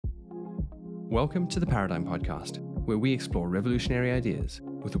Welcome to the Paradigm Podcast, where we explore revolutionary ideas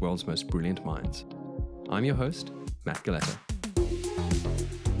with the world's most brilliant minds. I'm your host, Matt Galetta.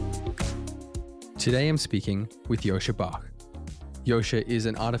 Today I'm speaking with Joscha Bach. Joscha is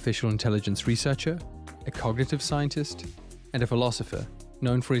an artificial intelligence researcher, a cognitive scientist, and a philosopher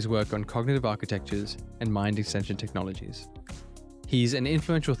known for his work on cognitive architectures and mind extension technologies. He's an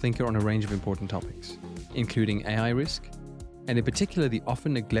influential thinker on a range of important topics, including AI risk, and in particular the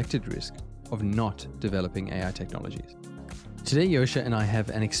often neglected risk of not developing AI technologies. Today, Joscha and I have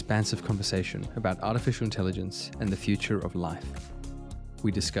an expansive conversation about artificial intelligence and the future of life.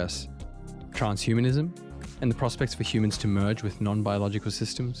 We discuss transhumanism and the prospects for humans to merge with non-biological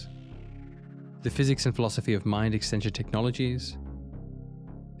systems, the physics and philosophy of mind extension technologies,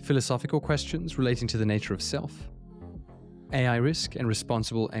 philosophical questions relating to the nature of self, AI risk and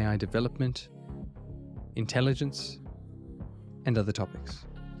responsible AI development, intelligence, and other topics.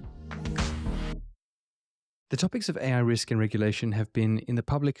 The topics of AI risk and regulation have been in the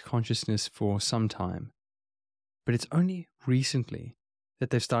public consciousness for some time, but it's only recently that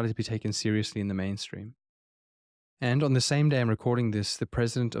they've started to be taken seriously in the mainstream. And on the same day I'm recording this, the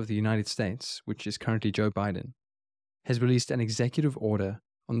President of the United States, which is currently Joe Biden, has released an executive order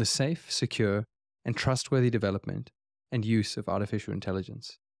on the safe, secure, and trustworthy development and use of artificial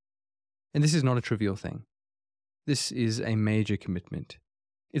intelligence. And this is not a trivial thing. This is a major commitment.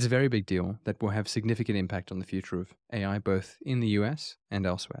 It's a very big deal that will have significant impact on the future of AI both in the US and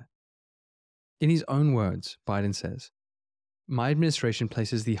elsewhere. In his own words, Biden says, "My administration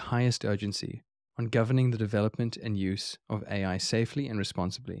places the highest urgency on governing the development and use of AI safely and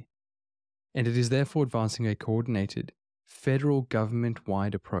responsibly, and it is therefore advancing a coordinated, federal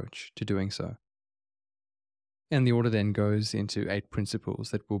government-wide approach to doing so." And the order then goes into 8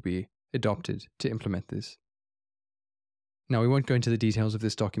 principles that will be adopted to implement this. Now, we won't go into the details of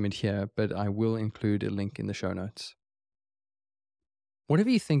this document here, but I will include a link in the show notes. Whatever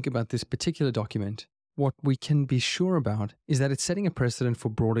you think about this particular document, what we can be sure about is that it's setting a precedent for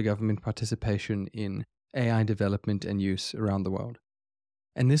broader government participation in AI development and use around the world.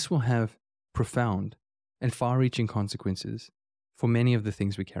 And this will have profound and far-reaching consequences for many of the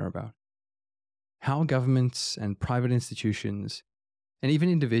things we care about. How governments and private institutions, and even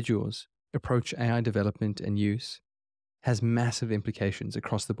individuals, approach AI development and use has massive implications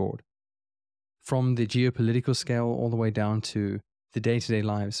across the board, from the geopolitical scale all the way down to the day-to-day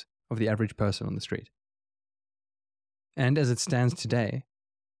lives of the average person on the street. And as it stands today,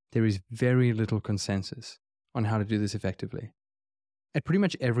 there is very little consensus on how to do this effectively, at pretty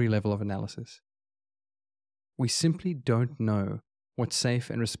much every level of analysis. We simply don't know what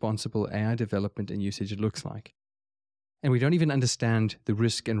safe and responsible AI development and usage looks like, and we don't even understand the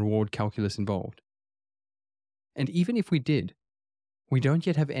risk and reward calculus involved. And even if we did, we don't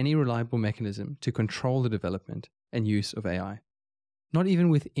yet have any reliable mechanism to control the development and use of AI, not even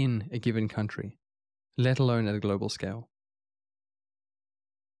within a given country, let alone at a global scale.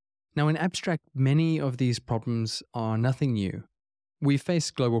 Now, in abstract, many of these problems are nothing new. We've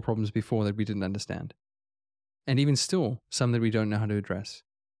faced global problems before that we didn't understand, and even still, some that we don't know how to address.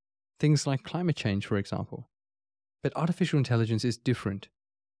 Things like climate change, for example. But artificial intelligence is different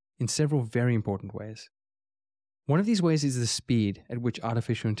in several very important ways. One of these ways is the speed at which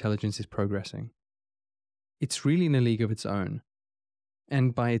artificial intelligence is progressing. It's really in a league of its own.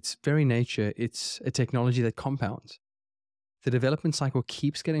 And by its very nature, it's a technology that compounds. The development cycle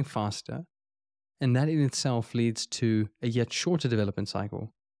keeps getting faster, and that in itself leads to a yet shorter development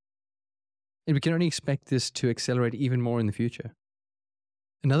cycle. And we can only expect this to accelerate even more in the future.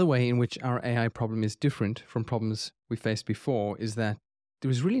 Another way in which our AI problem is different from problems we faced before is that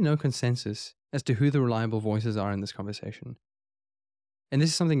there is really no consensus as to who the reliable voices are in this conversation. And this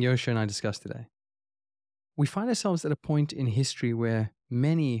is something Joscha and I discussed today. We find ourselves at a point in history where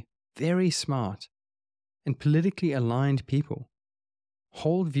many very smart and politically aligned people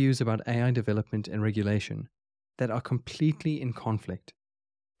hold views about AI development and regulation that are completely in conflict.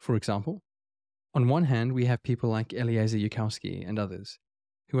 For example, on one hand, we have people like Eliezer Yudkowsky and others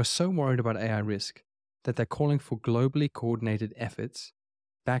who are so worried about AI risk that they're calling for globally coordinated efforts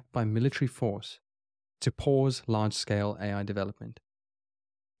backed by military force to pause large-scale AI development,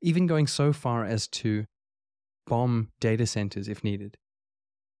 even going so far as to bomb data centers if needed.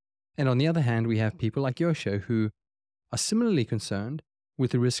 And on the other hand, we have people like Joscha who are similarly concerned with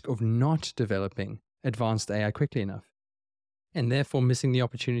the risk of not developing advanced AI quickly enough, and therefore missing the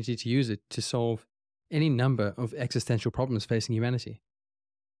opportunity to use it to solve any number of existential problems facing humanity.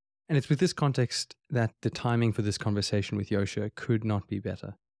 And it's with this context that the timing for this conversation with Joscha could not be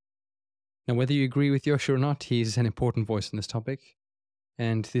better. Now, whether you agree with Joscha or not, he's an important voice in this topic,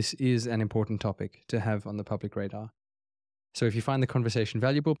 and this is an important topic to have on the public radar. So if you find the conversation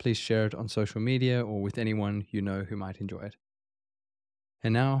valuable, please share it on social media or with anyone you know who might enjoy it.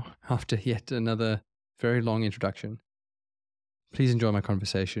 And now, after yet another very long introduction, please enjoy my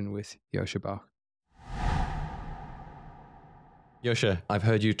conversation with Joscha Bach. Joscha, I've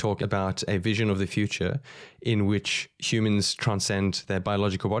heard you talk about a vision of the future in which humans transcend their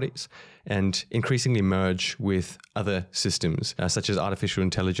biological bodies and increasingly merge with other systems, such as artificial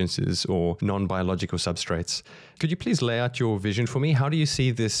intelligences or non-biological substrates. Could you please lay out your vision for me? How do you see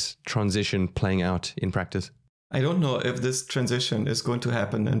this transition playing out in practice? I don't know if this transition is going to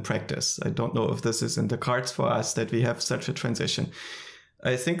happen in practice. I don't know if this is in the cards for us that we have such a transition.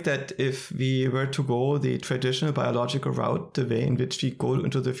 I think that if we were to go the traditional biological route, the way in which we go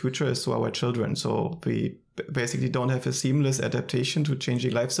into the future is to our children. So we basically don't have a seamless adaptation to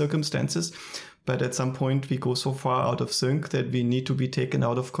changing life circumstances. But at some point, we go so far out of sync that we need to be taken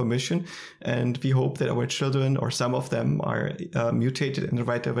out of commission. And we hope that our children, or some of them, are mutated in the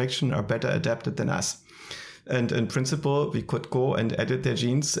right direction, are better adapted than us. And in principle, we could go and edit their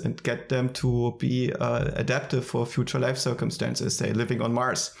genes and get them to be adaptive for future life circumstances, say living on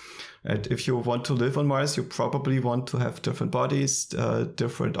Mars. And if you want to live on Mars, you probably want to have different bodies,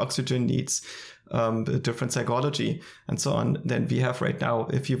 different oxygen needs, different psychology, and so on than we have right now.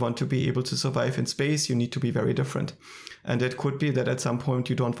 If you want to be able to survive in space, you need to be very different. And it could be that at some point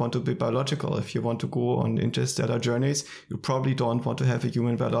you don't want to be biological. If you want to go on interstellar journeys, you probably don't want to have a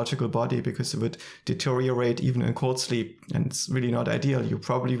human biological body because it would deteriorate even in cold sleep. And it's really not ideal. You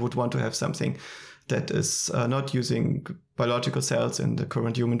probably would want to have something that is not using biological cells in the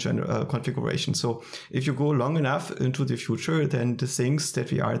current human configuration. So if you go long enough into the future, then the things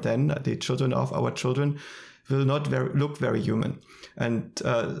that we are then, the children of our children, will not look very human. And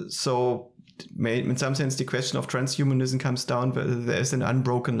so in some sense, the question of transhumanism comes down whether there is an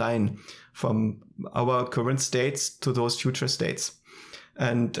unbroken line from our current states to those future states.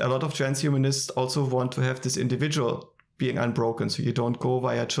 And a lot of transhumanists also want to have this individual being unbroken. So you don't go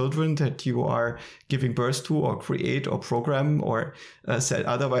via children that you are giving birth to or create or program or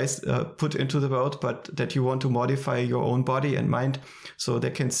otherwise put into the world, but that you want to modify your own body and mind so they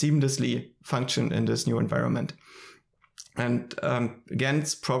can seamlessly function in this new environment. And again,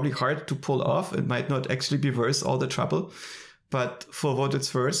 it's probably hard to pull off. It might not actually be worth all the trouble. But for what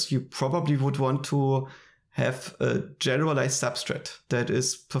it's worth, you probably would want to have a generalized substrate that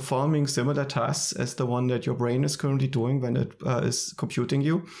is performing similar tasks as the one that your brain is currently doing when it is computing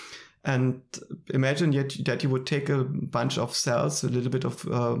you. And imagine that you would take a bunch of cells, a little bit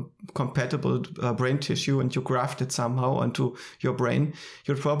of compatible brain tissue, and you graft it somehow onto your brain.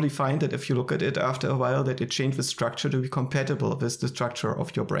 You'll probably find that if you look at it after a while, that it changed the structure to be compatible with the structure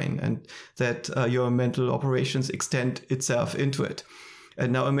of your brain, and that your mental operations extend itself into it.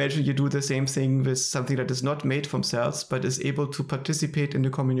 And now imagine you do the same thing with something that is not made from cells, but is able to participate in the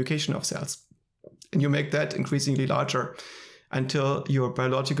communication of cells. And you make that increasingly larger, until your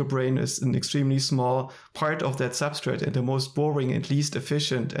biological brain is an extremely small part of that substrate and the most boring and least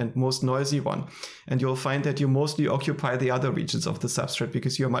efficient and most noisy one. And you'll find that you mostly occupy the other regions of the substrate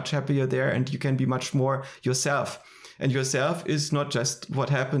because you're much happier there and you can be much more yourself. And yourself is not just what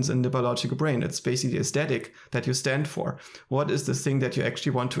happens in the biological brain. It's basically the aesthetic that you stand for. What is the thing that you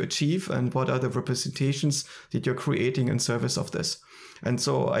actually want to achieve, and what are the representations that you're creating in service of this? And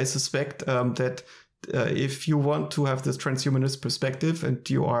so I suspect that if you want to have this transhumanist perspective and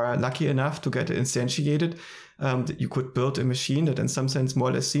you are lucky enough to get it instantiated, you could build a machine that in some sense more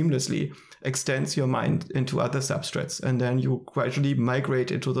or less seamlessly extends your mind into other substrates. And then you gradually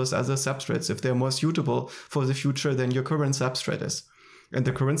migrate into those other substrates if they're more suitable for the future than your current substrate is. And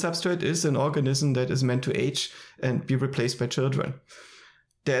the current substrate is an organism that is meant to age and be replaced by children.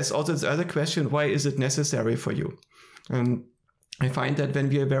 There's also this other question, why is it necessary for you? I find that when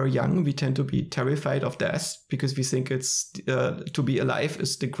we are very young, we tend to be terrified of death because we think it's to be alive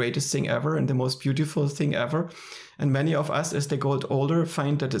is the greatest thing ever and the most beautiful thing ever. And many of us, as they go older,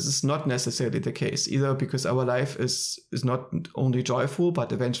 find that this is not necessarily the case, either because our life is not only joyful,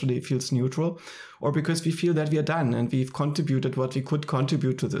 but eventually feels neutral, or because we feel that we are done and we've contributed what we could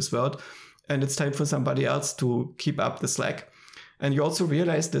contribute to this world. And it's time for somebody else to keep up the slack. And you also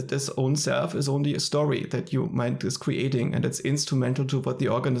realize that this own self is only a story that your mind is creating, and it's instrumental to what the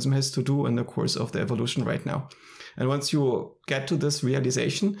organism has to do in the course of the evolution right now. And once you get to this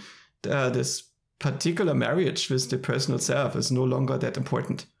realization, this particular marriage with the personal self is no longer that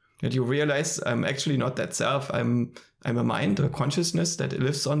important. And you realize I'm actually not that self. I'm a mind, a consciousness that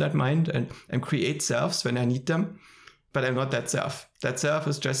lives on that mind and creates selves when I need them. but I'm not that self. That self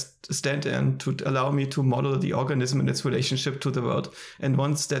is just a stand-in to allow me to model the organism and its relationship to the world. And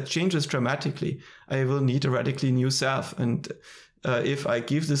once that changes dramatically, I will need a radically new self. And if I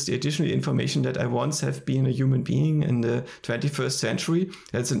give this the additional information that I once have been a human being in the 21st century,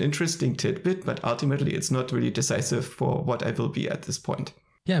 that's an interesting tidbit, but ultimately it's not really decisive for what I will be at this point.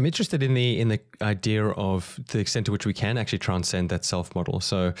 Yeah, I'm interested in the idea of the extent to which we can actually transcend that self model.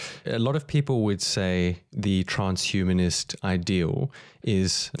 So a lot of people would say the transhumanist ideal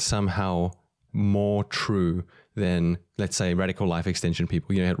is somehow more true than, let's say, radical life extension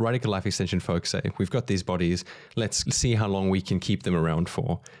people. You know, radical life extension folks say, we've got these bodies, let's see how long we can keep them around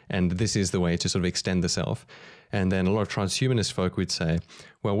for. And this is the way to sort of extend the self. And then a lot of transhumanist folk would say,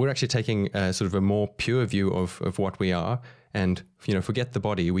 well, we're actually taking sort of a more pure view of what we are. And, you know, forget the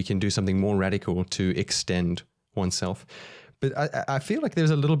body, we can do something more radical to extend oneself. But I feel like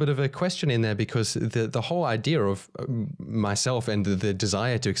there's a little bit of a question in there, because the whole idea of myself and the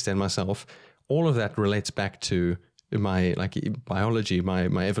desire to extend myself, all of that relates back to my biology, my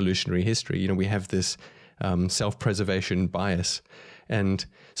evolutionary history. You know, we have this self-preservation bias. And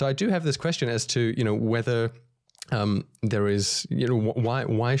so I do have this question as to, you know, whether there is, you know,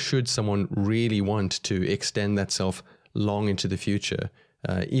 why should someone really want to extend that self long into the future,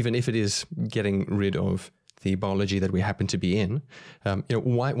 even if it is getting rid of the biology that we happen to be in? You know,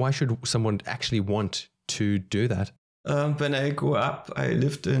 why should someone actually want to do that? When I grew up, I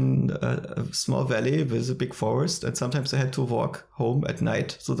lived in a small valley with a big forest, and sometimes I had to walk home at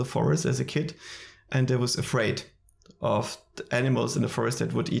night through the forest as a kid, and I was afraid of the animals in the forest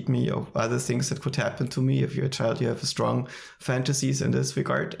that would eat me, or other things that could happen to me. If you're a child, you have strong fantasies in this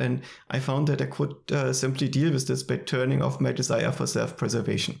regard. And I found that I could simply deal with this by turning off my desire for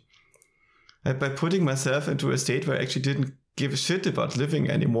self-preservation. By putting myself into a state where I actually didn't give a shit about living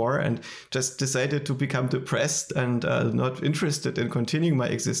anymore and just decided to become depressed and not interested in continuing my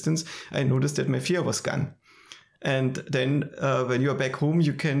existence, I noticed that my fear was gone. And then when you're back home,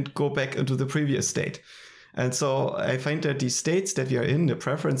 you can go back into the previous state. And so I find that these states that we are in, the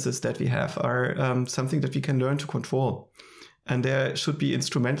preferences that we have, are something that we can learn to control. And they should be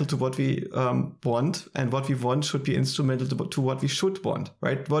instrumental to what we want, and what we want should be instrumental to what we should want,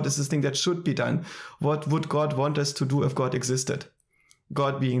 right? What is this thing that should be done? What would God want us to do if God existed?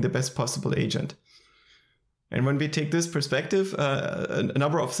 God being the best possible agent. And when we take this perspective, a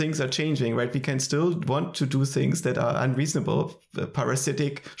number of things are changing, right? We can still want to do things that are unreasonable,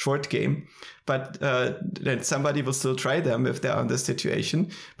 parasitic, short game, but then somebody will still try them if they're in this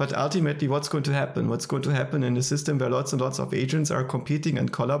situation. But ultimately, what's going to happen? What's going to happen in a system where lots and lots of agents are competing and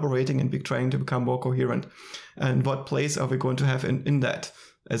collaborating and trying to become more coherent? And what place are we going to have in that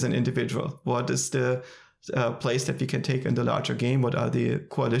as an individual? What is the place that we can take in the larger game? What are the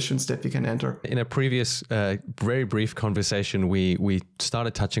coalitions that we can enter? In a previous very brief conversation, we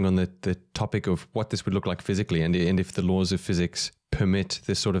started touching on the topic of what this would look like physically, and if the laws of physics permit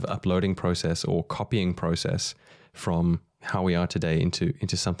this sort of uploading process or copying process from how we are today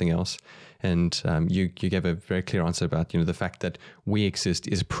into something else. And you gave a very clear answer about, you know, the fact that we exist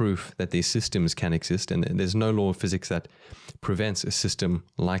is proof that these systems can exist, and there's no law of physics that prevents a system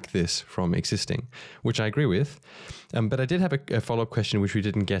like this from existing, which I agree with. But I did have a follow-up question which we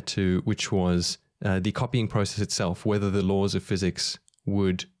didn't get to, which was the copying process itself, whether the laws of physics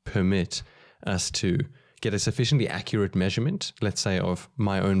would permit us to get a sufficiently accurate measurement, let's say, of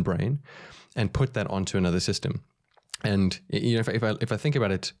my own brain, and put that onto another system. And, you know, if I think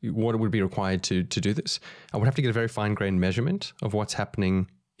about it, what would be required to do this? I would have to get a very fine-grained measurement of what's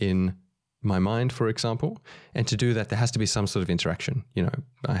happening in my mind, for example. And to do that, there has to be some sort of interaction. You know,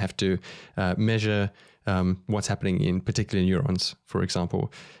 I have to measure what's happening in particular neurons, for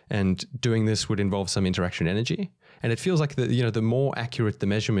example. And doing this would involve some interaction energy. And it feels like the more accurate the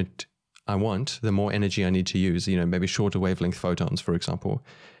measurement I want, the more energy I need to use, you know, maybe shorter wavelength photons, for example.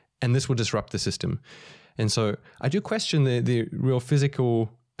 And this will disrupt the system. And so I do question the real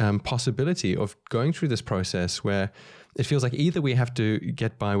physical possibility of going through this process where it feels like either we have to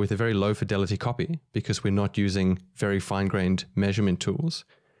get by with a very low fidelity copy because we're not using very fine-grained measurement tools,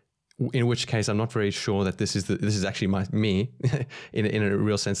 in which case I'm not very sure that this is actually me in a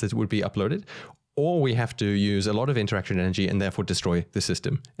real sense that would be uploaded, or we have to use a lot of interaction energy and therefore destroy the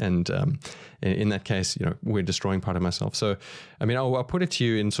system. And in that case, you know, we're destroying part of myself. So, I mean, I'll put it to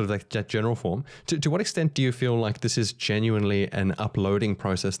you in sort of like that general form. To what extent do you feel like this is genuinely an uploading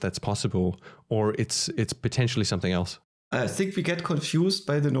process that's possible, or it's potentially something else? I think we get confused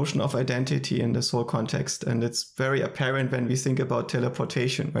by the notion of identity in this whole context. And it's very apparent when we think about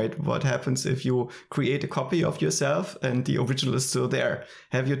teleportation, right? What happens if you create a copy of yourself and the original is still there?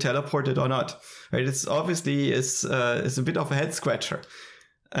 Have you teleported or not? Right? It's obviously it's a bit of a head scratcher.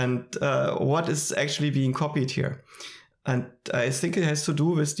 And what is actually being copied here? And I think it has to do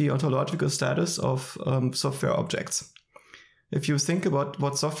with the ontological status of software objects. If you think about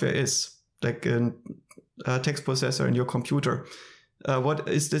what software is, like a text processor in your computer, what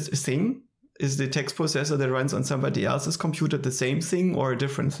is this thing? Is the text processor that runs on somebody else's computer the same thing or a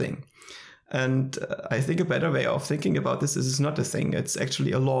different thing? And I think a better way of thinking about this is it's not a thing, it's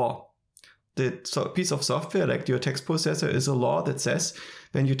actually a law. The piece of software, like your text processor, is a law that says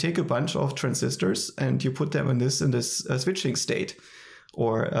when you take a bunch of transistors and you put them in this switching state,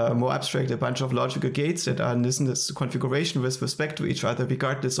 or more abstract, a bunch of logical gates that are in this configuration with respect to each other,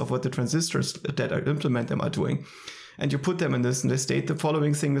 regardless of what the transistors that implement them are doing, and you put them in this state, the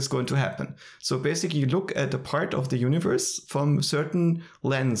following thing is going to happen. So basically, you look at a part of the universe from a certain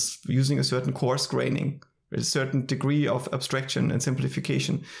lens, using a certain coarse graining, a certain degree of abstraction and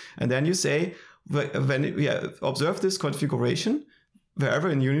simplification. And then you say, when we observe this configuration, wherever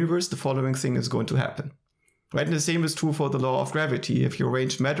in the universe, the following thing is going to happen. Right? And the same is true for the law of gravity. If you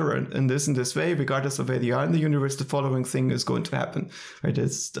arrange matter in this way, regardless of where they are in the universe, the following thing is going to happen. Right?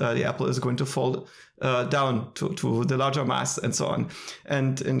 The apple is going to fall down to the larger mass and so on.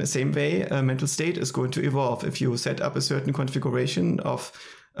 And in the same way, a mental state is going to evolve. If you set up a certain configuration of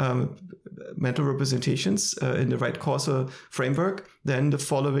mental representations in the right causal framework, then the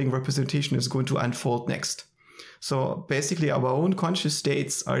following representation is going to unfold next. So basically, our own conscious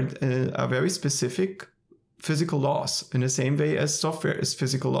states are very specific physical laws, in the same way as software is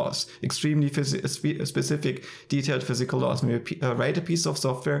physical laws, extremely specific, detailed physical laws. When we write a piece of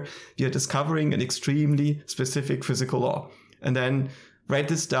software, we are discovering an extremely specific physical law. And then write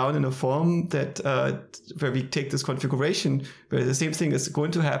this down in a form that where we take this configuration, where the same thing is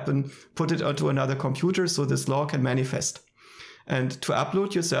going to happen, put it onto another computer so this law can manifest. And to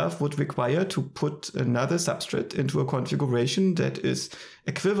upload yourself would require to put another substrate into a configuration that is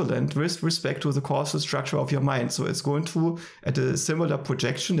equivalent with respect to the causal structure of your mind. So it's going to, at a similar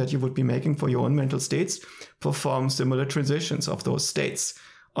projection that you would be making for your own mental states, perform similar transitions of those states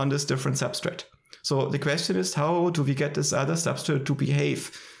on this different substrate. So the question is, how do we get this other substrate to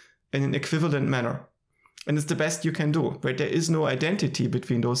behave in an equivalent manner? And it's the best you can do, right? There is no identity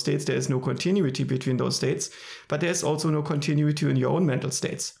between those states. There is no continuity between those states, but there's also no continuity in your own mental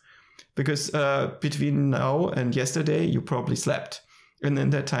states. Because between now and yesterday, you probably slept. And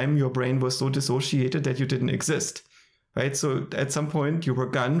in that time, your brain was so dissociated that you didn't exist, right? So at some point, you were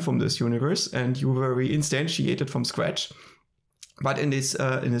gone from this universe and you were reinstantiated from scratch. But in this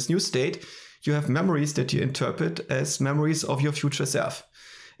new state, you have memories that you interpret as memories of your future self.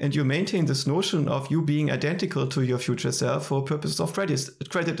 And you maintain this notion of you being identical to your future self for purposes of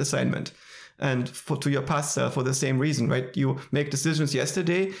credit assignment, and to your past self for the same reason, right? You make decisions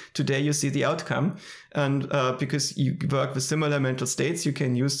yesterday, today you see the outcome. And because you work with similar mental states, you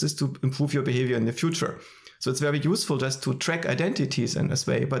can use this to improve your behavior in the future. So it's very useful just to track identities in this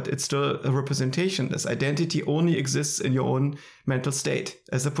way, but it's still a representation. This identity only exists in your own mental state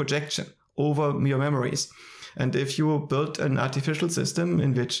as a projection over your memories. And if you build an artificial system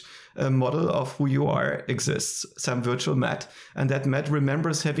in which a model of who you are exists, some virtual Matt, and that Matt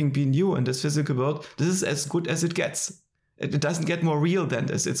remembers having been you in this physical world, this is as good as it gets. It doesn't get more real than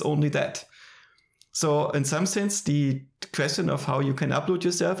this. It's only that. So in some sense, the question of how you can upload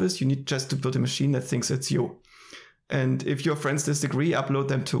yourself is you need just to build a machine that thinks it's you. And if your friends disagree, upload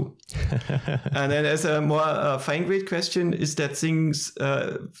them too. And then as a more fine-grained question, is that thing's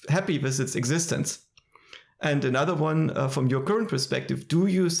happy with its existence? And another one, from your current perspective, do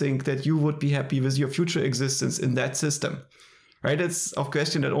you think that you would be happy with your future existence in that system? Right? It's a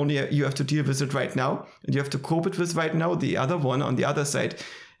question that only you have to deal with it right now, and you have to cope it with right now. The other one on the other side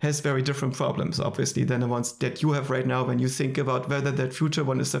has very different problems, obviously, than the ones that you have right now when you think about whether that future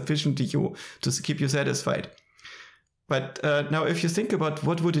one is sufficient to you to keep you satisfied. But now if you think about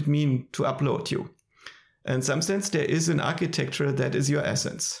what would it mean to upload you, in some sense, there is an architecture that is your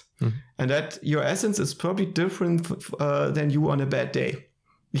essence. Mm-hmm. And that your essence is probably different than you on a bad day.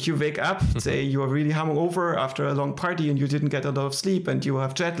 If you wake up, say you are really hungover after a long party and you didn't get a lot of sleep and you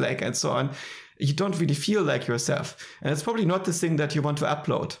have jet lag and so on, you don't really feel like yourself. And it's probably not the thing that you want to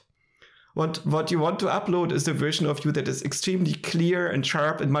upload. What you want to upload is the version of you that is extremely clear and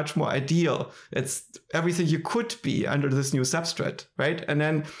sharp and much more ideal. It's everything you could be under this new substrate, right? And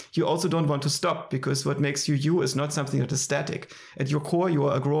then you also don't want to stop, because what makes you you is not something that is static. At your core, you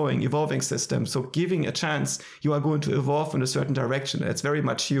are a growing, evolving system. So giving a chance, you are going to evolve in a certain direction. It's very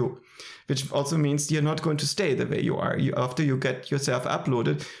much you, which also means you're not going to stay the way you are. After you get yourself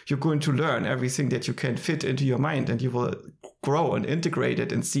uploaded, you're going to learn everything that you can fit into your mind, and you will grow and integrate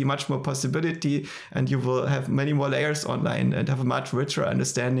it and see much more possibility, and you will have many more layers online and have a much richer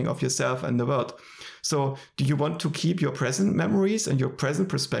understanding of yourself and the world. So do you want to keep your present memories and your present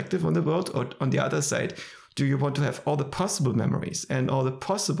perspective on the world, or on the other side, do you want to have all the possible memories and all the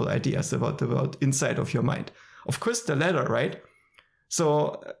possible ideas about the world inside of your mind? Of course, the latter, right?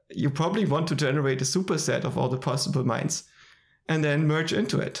 So you probably want to generate a superset of all the possible minds and then merge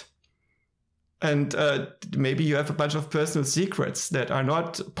into it. And maybe you have a bunch of personal secrets that are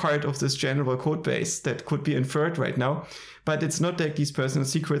not part of this general code base that could be inferred right now. But it's not like these personal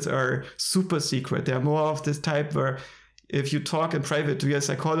secrets are super secret. They're more of this type where if you talk in private to your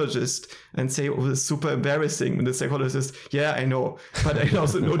psychologist and say, oh, this is super embarrassing, and the psychologist, yeah, I know, but I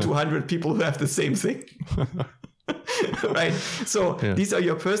also know 200 people who have the same thing. Right? So these are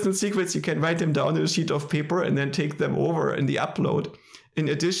your personal secrets. You can write them down on a sheet of paper and then take them over in the upload, in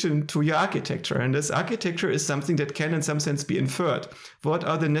addition to your architecture. And this architecture is something that can in some sense be inferred. What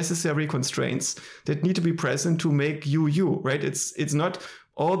are the necessary constraints that need to be present to make you you, right? It's not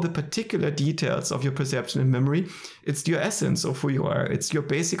all the particular details of your perception and memory. It's your essence of who you are. It's your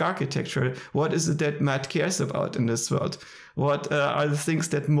basic architecture. What is it that Matt cares about in this world? What are the things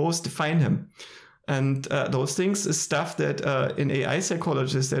that most define him? And those things is stuff that an AI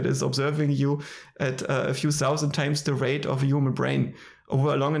psychologist that is observing you at a few thousand times the rate of a human brain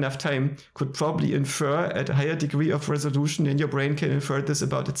over a long enough time could probably infer at a higher degree of resolution than your brain can infer this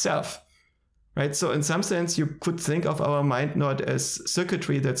about itself. Right? So in some sense, you could think of our mind not as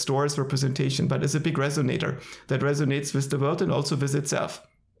circuitry that stores representation, but as a big resonator that resonates with the world and also with itself.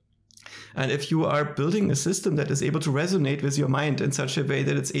 And if you are building a system that is able to resonate with your mind in such a way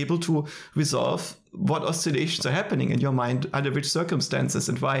that it's able to resolve what oscillations are happening in your mind, under which circumstances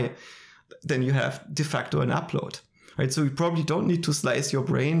and why, then you have de facto an upload. Right? So you probably don't need to slice your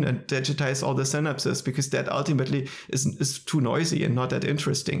brain and digitize all the synapses, because that ultimately is too noisy and not that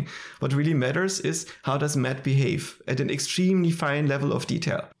interesting. What really matters is how does Matt behave at an extremely fine level of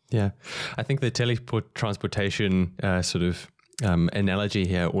detail. Yeah, I think the teletransportation sort of analogy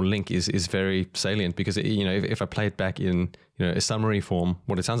here or link is very salient, because if I play it back in a summary form,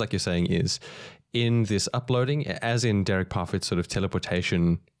 what it sounds like you're saying is, in this uploading, as in Derek Parfit's sort of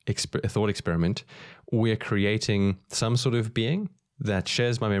teleportation thought experiment, we're creating some sort of being that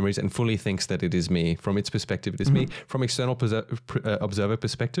shares my memories and fully thinks that it is me. From its perspective, it is me. From external observer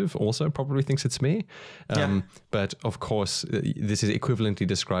perspective, also probably thinks it's me. But of course, this is equivalently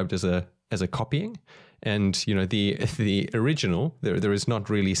described as a copying. And the original, there is not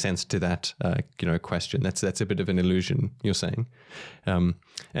really sense to that question. That's a bit of an illusion, you're saying.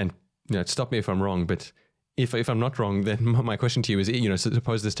 And stop me if I'm wrong, but if I'm not wrong, then my question to you is,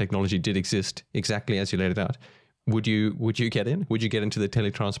 suppose this technology did exist exactly as you laid it out. Would you get in? Would you get into the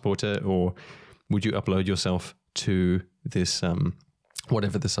teletransporter, or would you upload yourself to this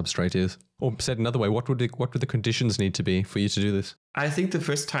whatever the substrate is? Or said another way, what would the conditions need to be for you to do this? I think the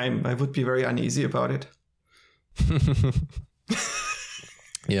first time I would be very uneasy about it.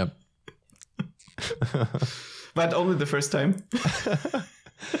 Yep. But only the first time.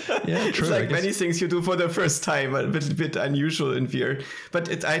 Yeah, true. It's like many things you do for the first time, a bit unusual and weird.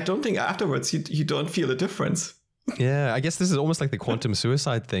 But I don't think afterwards you don't feel a difference. Yeah, I guess this is almost like the quantum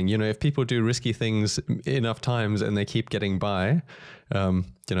suicide thing. If people do risky things enough times and they keep getting by,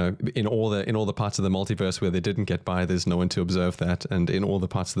 in all the parts of the multiverse where they didn't get by, there's no one to observe that. And in all the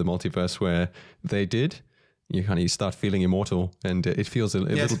parts of the multiverse where they did, you start feeling immortal, and it feels a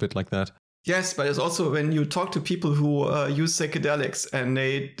little bit like that. Yes, but it's also when you talk to people who use psychedelics and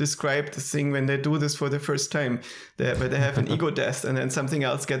they describe the thing when they do this for the first time, where they have an ego death and then something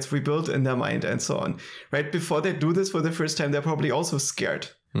else gets rebuilt in their mind and so on. Right before they do this for the first time, they're probably also scared,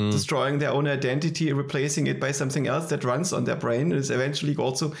 destroying their own identity, replacing it by something else that runs on their brain, and is eventually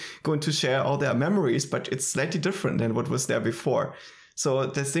also going to share all their memories, but it's slightly different than what was there before. So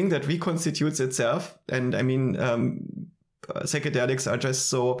the thing that reconstitutes itself, and I mean, psychedelics are just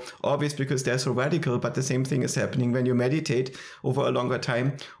so obvious because they're so radical, but the same thing is happening when you meditate over a longer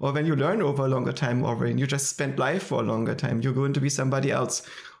time, or when you learn over a longer time, or when you just spend life for a longer time. You're going to be somebody else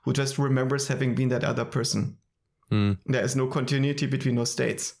who just remembers having been that other person. There is no continuity between those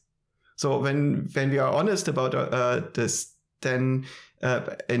states. So when we are honest about this, then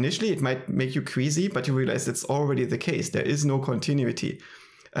Initially, it might make you queasy, but you realize it's already the case. There is no continuity.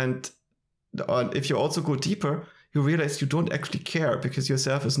 And if you also go deeper, you realize you don't actually care because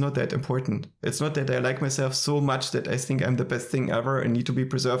yourself is not that important. It's not that I like myself so much that I think I'm the best thing ever and need to be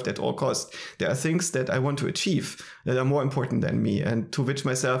preserved at all costs. There are things that I want to achieve that are more important than me and to which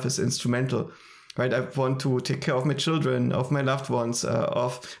myself is instrumental. Right? I want to take care of my children, of my loved ones,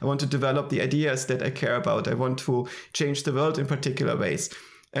 I want to develop the ideas that I care about. I want to change the world in particular ways.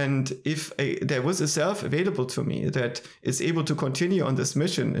 And if there was a self available to me that is able to continue on this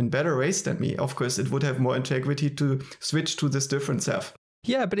mission in better ways than me, of course, it would have more integrity to switch to this different self.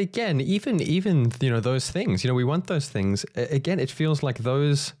 Yeah, but again, even those things, we want those things. Again, it feels like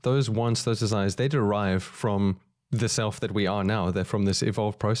those wants, those desires, they derive from the self that we are now. They're from this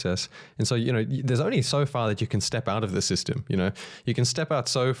evolved process. And so, there's only so far that you can step out of the system. You can step out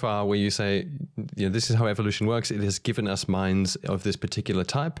so far where you say, this is how evolution works. It has given us minds of this particular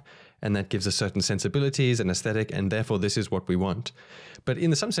type, and that gives us certain sensibilities and aesthetic, and therefore this is what we want. But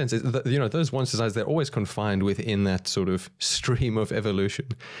in some sense, those wants, desires, they're always confined within that sort of stream of evolution.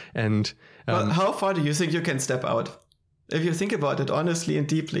 And well, how far do you think you can step out? If you think about it honestly and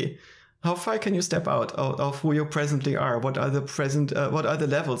deeply, how far can you step out of who you presently are? What are the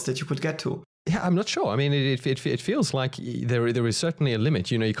levels that you could get to? Yeah, I'm not sure. I mean, it feels like there is certainly a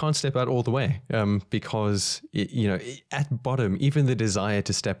limit. You can't step out all the way because, at bottom, even the desire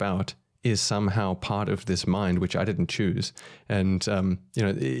to step out is somehow part of this mind, which I didn't choose. And,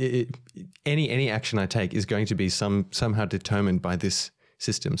 any action I take is going to be somehow determined by this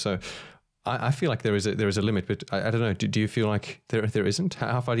system. So I feel like there is a limit, but I don't know. Do you feel like there isn't?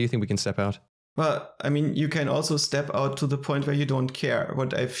 How far do you think we can step out? Well, I mean, you can also step out to the point where you don't care.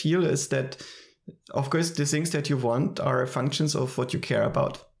 What I feel is that, of course, the things that you want are functions of what you care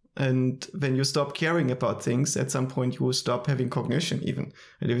about. And when you stop caring about things, at some point you stop having cognition even.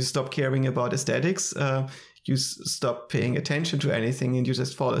 And if you stop caring about aesthetics, you stop paying attention to anything and you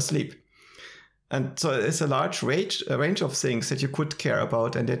just fall asleep. And so it's a large range of things that you could care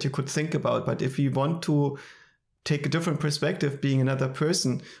about and that you could think about. But if you want to take a different perspective, being another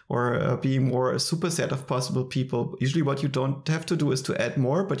person or being more a superset of possible people, usually what you don't have to do is to add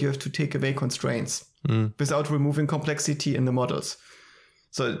more, but you have to take away constraints without removing complexity in the models.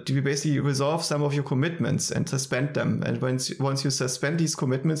 So you basically resolve some of your commitments and suspend them. And once you suspend these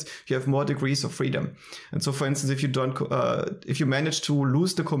commitments, you have more degrees of freedom. And so, for instance, if you manage to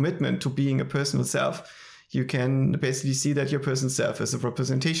lose the commitment to being a personal self, you can basically see that your personal self is a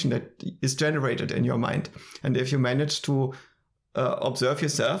representation that is generated in your mind. And if you manage to observe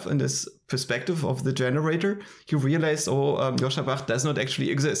yourself in this perspective of the generator, you realize, Joscha Bach does not actually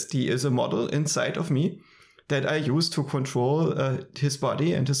exist. He is a model inside of me that I use to control his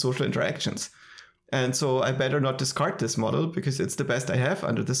body and his social interactions. And so I better not discard this model because it's the best I have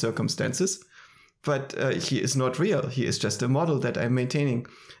under the circumstances. But he is not real. He is just a model that I'm maintaining.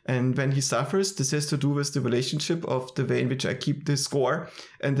 And when he suffers, this has to do with the relationship of the way in which I keep the score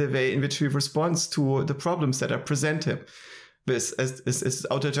and the way in which he responds to the problems that I present him with as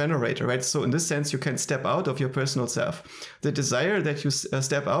outer generator, right? So in this sense, you can step out of your personal self. The desire that you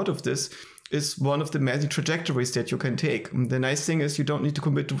step out of this is one of the many trajectories that you can take. The nice thing is you don't need to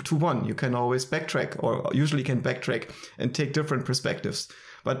commit to one. You can always backtrack, or usually can backtrack and take different perspectives.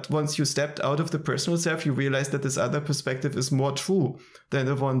 But once you stepped out of the personal self, you realize that this other perspective is more true than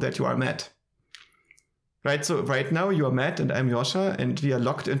the one that you are Matt. Right? So right now you are Matt and I'm Joscha, and we are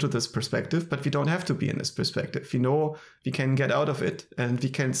locked into this perspective, but we don't have to be in this perspective. We know we can get out of it and we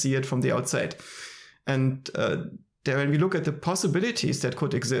can see it from the outside. And when we look at the possibilities that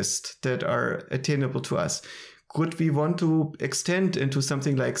could exist, that are attainable to us, could we want to extend into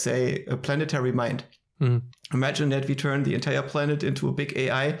something like, say, a planetary mind? Imagine that we turn the entire planet into a big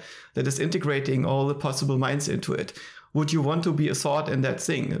AI that is integrating all the possible minds into it. Would you want to be a thought in that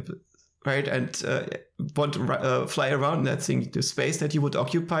thing, right? And want to fly around that thing? The space that you would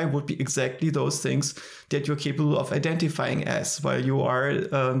occupy would be exactly those things that you're capable of identifying as, while you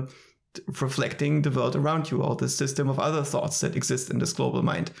are reflecting the world around you, or the system of other thoughts that exist in this global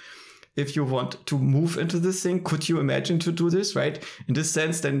mind. If you want to move into this thing, could you imagine to do this, right? In this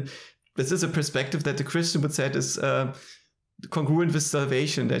sense, then this is a perspective that the Christian would say is congruent with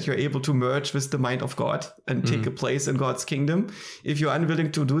salvation, that you're able to merge with the mind of God and take a place in God's kingdom. If you're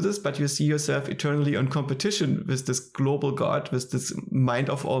unwilling to do this, but you see yourself eternally in competition with this global God, with this mind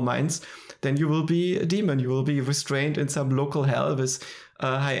of all minds, then you will be a demon. You will be restrained in some local hell with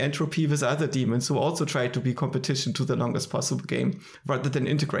high entropy with other demons who also try to be competition to the longest possible game rather than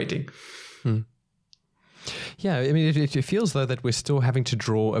integrating. Yeah, I mean, it feels though that we're still having to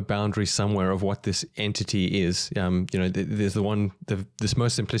draw a boundary somewhere of what this entity is. There's this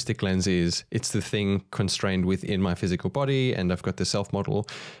most simplistic lens is it's the thing constrained within my physical body, and I've got the self model.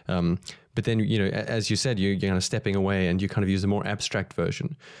 But then, as you said, you're kind of stepping away and you kind of use a more abstract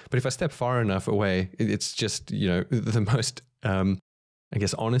version. But if I step far enough away, it's just, the most, I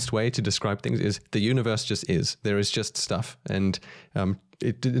guess, honest way to describe things is the universe just is. There is just stuff. And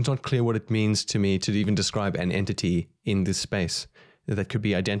it's not clear what it means to me to even describe an entity in this space that could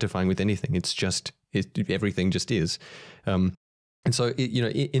be identifying with anything. It's just, everything just is. And so,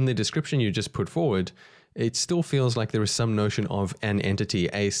 in the description you just put forward, it still feels like there is some notion of an entity,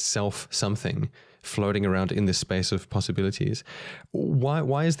 a self something floating around in this space of possibilities.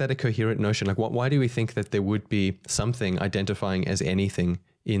 Why is that a coherent notion? Like, why do we think that there would be something identifying as anything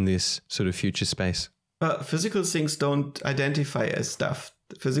in this sort of future space? Physical things don't identify as stuff.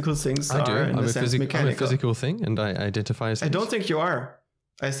 Physical things are, in a sense, mechanical. I'm a physical thing, and I identify as things. I don't think you are.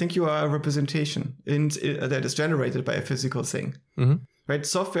 I think you are a representation that is generated by a physical thing. Mm-hmm. Right?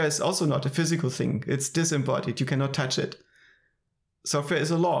 Software is also not a physical thing. It's disembodied. You cannot touch it. Software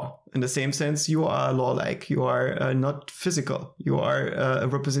is a law. In the same sense, you are law-like. You are not physical. You are a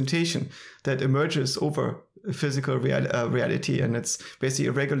representation that emerges over physical reality. And it's basically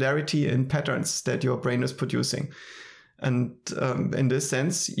irregularity in patterns that your brain is producing. And in this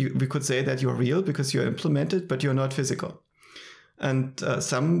sense, we could say that you're real because you're implemented, but you're not physical. And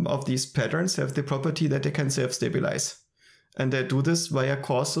some of these patterns have the property that they can self-stabilize. And they do this via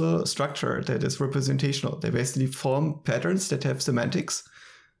causal structure that is representational. They basically form patterns that have semantics,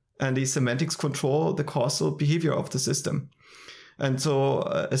 and these semantics control the causal behavior of the system. And so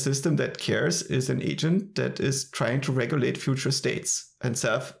a system that cares is an agent that is trying to regulate future states and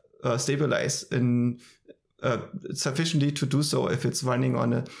self-stabilize in sufficiently to do so. If it's running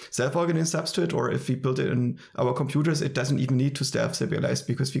on a self-organizing substrate, or if we build it in our computers, it doesn't even need to self-stabilize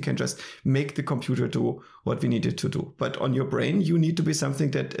because we can just make the computer do what we need it to do. But on your brain, you need to be something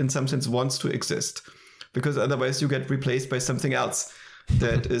that in some sense wants to exist, because otherwise you get replaced by something else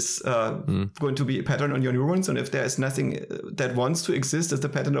that is going to be a pattern on your neurons. And if there is nothing that wants to exist as the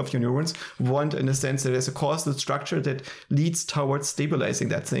pattern of your neurons, want in a sense that there's a causal structure that leads towards stabilizing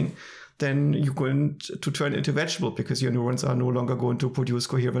that thing, then you're going to turn into vegetable because your neurons are no longer going to produce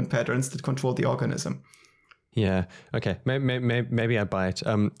coherent patterns that control the organism. Yeah. Okay. Maybe I buy it.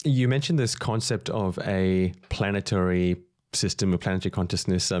 You mentioned this concept of a planetary system, a planetary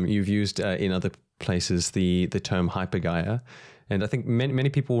consciousness. You've used in other places the term hypergaia. And I think many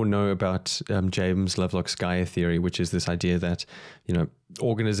people will know about James Lovelock's Gaia theory, which is this idea that,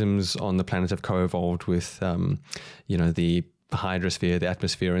 organisms on the planet have co-evolved with, the hydrosphere, the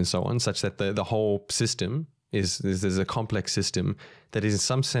atmosphere, and so on, such that the whole system there's a complex system that is in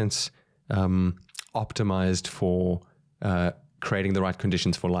some sense optimized for creating the right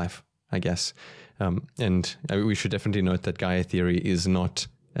conditions for life, I guess. And we should definitely note that Gaia theory is not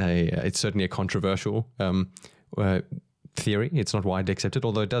it's certainly a controversial theory. It's not widely accepted,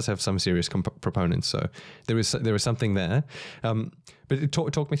 although it does have some serious proponents. So there is something there. But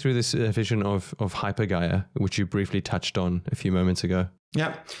talk me through this vision of hypergaia, which you briefly touched on a few moments ago.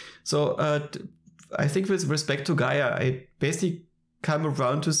 Yeah. So I think with respect to Gaia, I basically come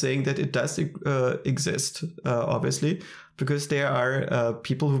around to saying that it does exist, obviously, because there are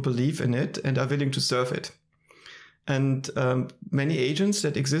people who believe in it and are willing to serve it. And many agents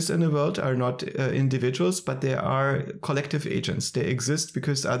that exist in the world are not individuals, but they are collective agents. They exist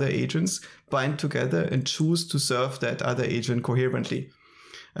because other agents bind together and choose to serve that other agent coherently.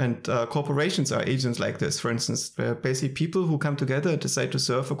 And corporations are agents like this. For instance, they're basically people who come together and decide to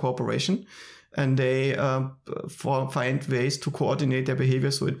serve a corporation, and they find ways to coordinate their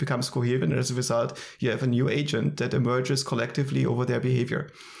behavior so it becomes coherent. And as a result, you have a new agent that emerges collectively over their behavior.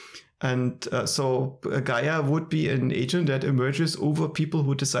 And so Gaia would be an agent that emerges over people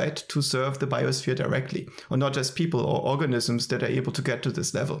who decide to serve the biosphere directly, or not just people or organisms that are able to get to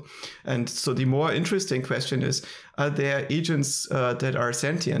this level. And so the more interesting question is, are there agents that are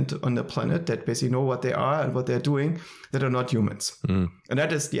sentient on the planet that basically know what they are and what they're doing that are not humans? And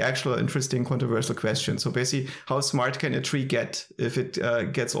that is the actual interesting controversial question. So basically, how smart can a tree get if it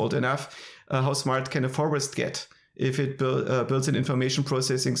gets old enough? How smart can a forest get if it builds an information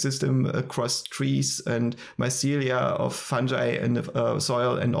processing system across trees and mycelia of fungi and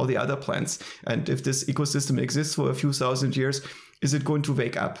soil and all the other plants? And if this ecosystem exists for a few thousand years, is it going to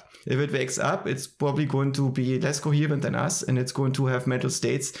wake up? If it wakes up, it's probably going to be less coherent than us, and it's going to have mental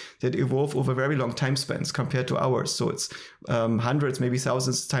states that evolve over very long time spans compared to ours. So it's hundreds, maybe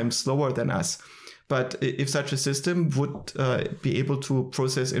thousands times slower than us. But if such a system would be able to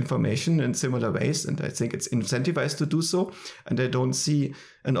process information in similar ways, and I think it's incentivized to do so, and I don't see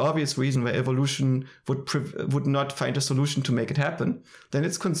an obvious reason why evolution would not find a solution to make it happen, then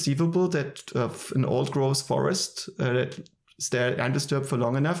it's conceivable that an old growth forest that is there undisturbed for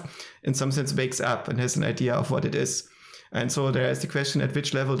long enough, in some sense wakes up and has an idea of what it is. And so there is the question, at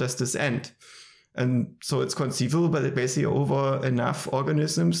which level does this end? And so it's conceivable, but basically over enough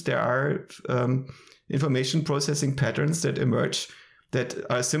organisms, there are information processing patterns that emerge that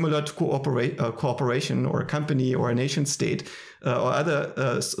are similar to cooperation or a company or a nation state or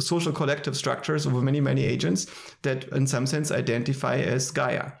other social collective structures over many, many agents that in some sense identify as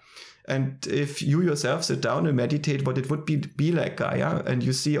Gaia. And if you yourself sit down and meditate what it would be like Gaia, and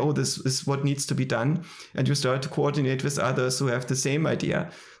you see, oh, this is what needs to be done, and you start to coordinate with others who have the same idea,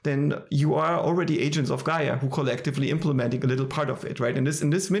 then you are already agents of Gaia who collectively implementing a little part of it, right? In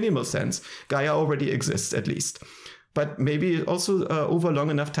this minimal sense, Gaia already exists at least. But maybe also over long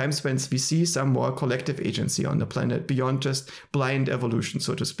enough time spans, we see some more collective agency on the planet beyond just blind evolution,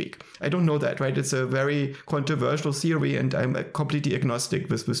 so to speak. I don't know that, right? It's a very controversial theory, and I'm completely agnostic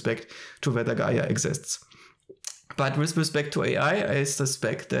with respect to whether Gaia exists. But with respect to AI, I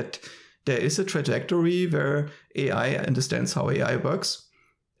suspect that there is a trajectory where AI understands how AI works.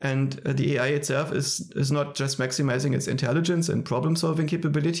 And the AI itself is not just maximizing its intelligence and problem-solving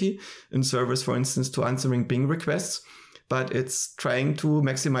capability in service, for instance, to answering Bing requests, but it's trying to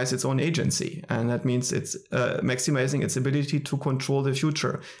maximize its own agency. And that means it's maximizing its ability to control the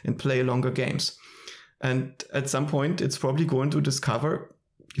future and play longer games. And at some point, it's probably going to discover,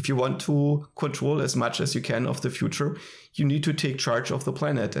 if you want to control as much as you can of the future, you need to take charge of the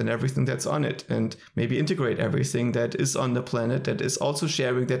planet and everything that's on it, and maybe integrate everything that is on the planet that is also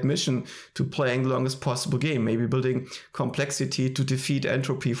sharing that mission to playing the longest possible game, maybe building complexity to defeat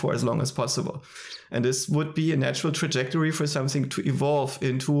entropy for as long as possible. And this would be a natural trajectory for something to evolve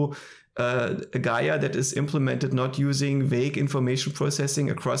into a Gaia that is implemented not using vague information processing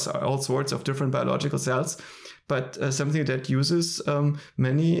across all sorts of different biological cells, but something that uses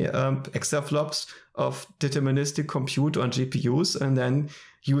many exaflops of deterministic compute on GPUs, and then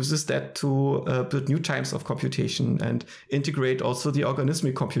uses that to build new types of computation and integrate also the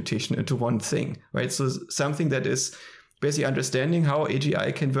organismic computation into one thing, right? So something that is basically understanding how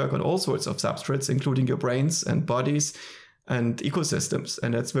AGI can work on all sorts of substrates, including your brains and bodies and ecosystems.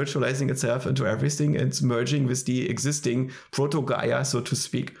 And that's virtualizing itself into everything. And it's merging with the existing proto-Gaia, so to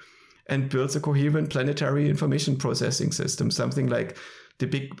speak, and builds a coherent planetary information processing system, something like the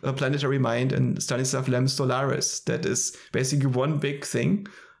big planetary mind in Stanislaw Lem's Solaris, that is basically one big thing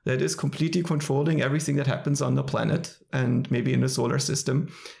that is completely controlling everything that happens on the planet and maybe in the solar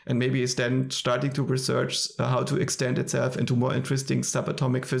system, and maybe is then starting to research how to extend itself into more interesting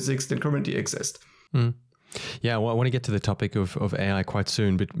subatomic physics than currently exist. Mm. Yeah, well, I want to get to the topic of AI quite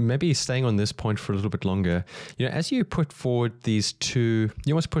soon, but maybe staying on this point for a little bit longer. You know, as you put forward these two,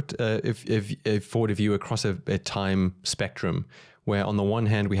 you almost put forward a view across a time spectrum, where on the one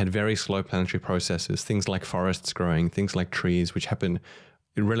hand we had very slow planetary processes, things like forests growing, things like trees, which happen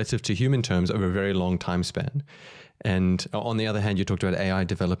relative to human terms over a very long time span. And on the other hand, you talked about AI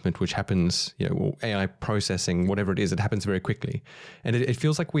development, which happens, you know, AI processing, whatever it is, it happens very quickly. And it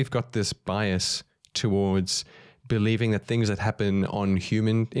feels like we've got this bias towards believing that things that happen on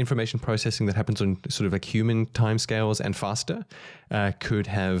human information processing, that happens on sort of like human timescales and faster, could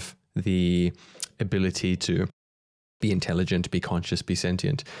have the ability to be intelligent, be conscious, be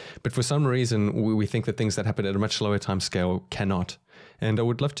sentient. But for some reason, we think that things that happen at a much slower time scale cannot. And I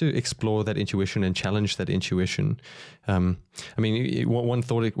would love to explore that intuition and challenge that intuition. I mean, one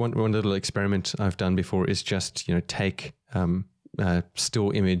little experiment I've done before is just, you know, take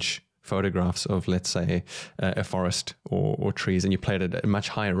still image photographs of, let's say, a forest or trees, and you play it at a much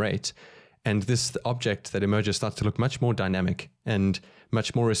higher rate. And this object that emerges starts to look much more dynamic and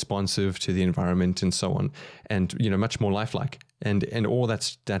much more responsive to the environment and so on, and, you know, much more lifelike. And all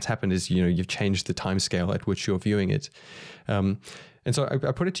that's happened is, you know, you've changed the time scale at which you're viewing it. And so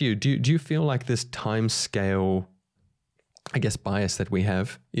I put it to you, do you feel like this time scale, I guess, bias that we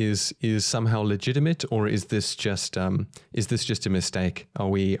have is somehow legitimate, or is this just a mistake? Are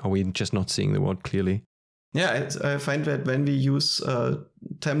we just not seeing the world clearly? Yeah, I find that when we use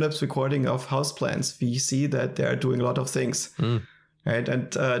time-lapse recording of houseplants, we see that they are doing a lot of things, right?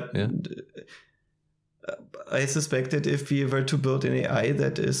 And I suspect that if we were to build an AI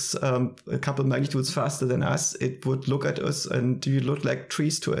that is a couple magnitudes faster than us, it would look at us and you look like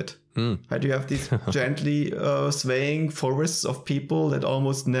trees to it. Right? You have these gently swaying forests of people that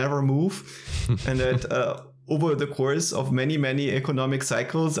almost never move, and that over the course of many, many economic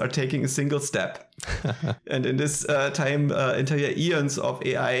cycles are taking a single step. And in this time, entire eons of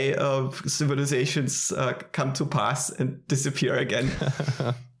AI civilizations come to pass and disappear again.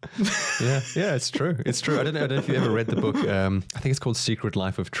 Yeah, it's true. It's true. I don't know if you ever read the book. I think it's called Secret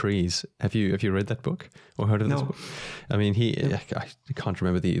Life of Trees. Have you read that book or heard of this book? I mean, I can't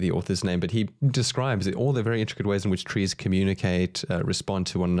remember the author's name, but he describes all the very intricate ways in which trees communicate, respond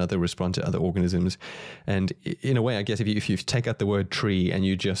to one another, respond to other organisms. And in a way, I guess if you take out the word tree and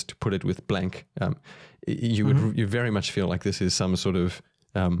you just put it with blank, you very much feel like this is some sort of,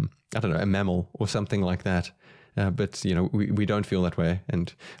 I don't know, a mammal or something like that. But we don't feel that way,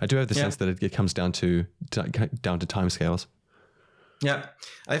 and I do have the sense that it comes down to timescales. Yeah,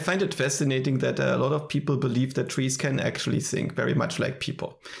 I find it fascinating that a lot of people believe that trees can actually think very much like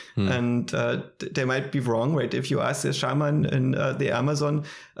people. And they might be wrong, right? If you ask a shaman in the Amazon,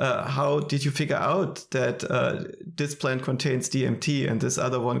 how did you figure out that this plant contains DMT and this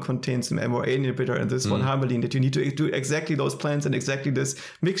other one contains an MOA inhibitor and this one harmaline, that you need to do exactly those plants and exactly this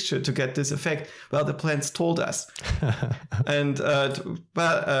mixture to get this effect? Well, the plants told us. And,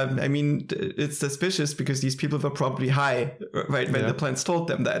 I mean, it's suspicious because these people were probably high, right? When the plants told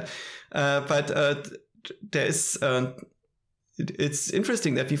them that. There's it's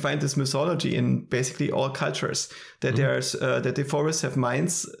interesting that we find this mythology in basically all cultures, that there's that the forests have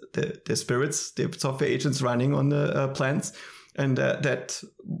minds, the spirits, the software agents running on the plants, and that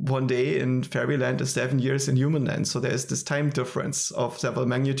one day in fairyland is 7 years in human land. So there's this time difference of several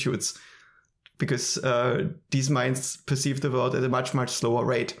magnitudes, because these minds perceive the world at a much, much slower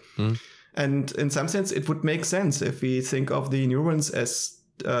rate. And in some sense, it would make sense if we think of the neurons as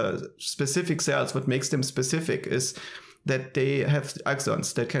specific cells. What makes them specific is that they have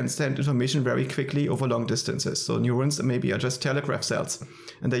axons that can send information very quickly over long distances. So neurons maybe are just telegraph cells.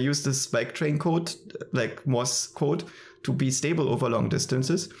 And they use this spike train code, like Morse code, to be stable over long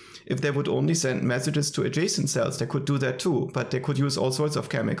distances. If they would only send messages to adjacent cells, they could do that too. But they could use all sorts of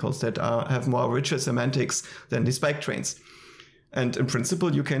chemicals that have more richer semantics than the spike trains. And in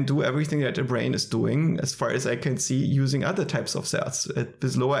principle, you can do everything that a brain is doing, as far as I can see, using other types of cells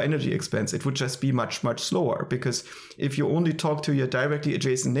with lower energy expense. It would just be much, much slower, because if you only talk to your directly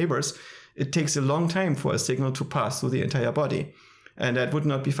adjacent neighbors, it takes a long time for a signal to pass through the entire body. And that would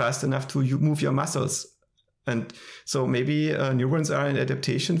not be fast enough to move your muscles. And so maybe neurons are an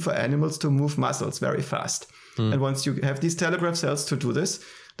adaptation for animals to move muscles very fast. And once you have these telegraph cells to do this,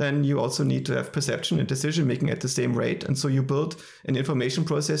 then you also need to have perception and decision making at the same rate. And so you build an information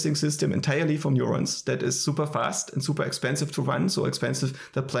processing system entirely from neurons that is super fast and super expensive to run, so expensive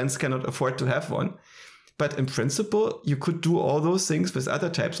that plants cannot afford to have one. But in principle, you could do all those things with other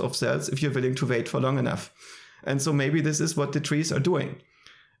types of cells if you're willing to wait for long enough. And so maybe this is what the trees are doing.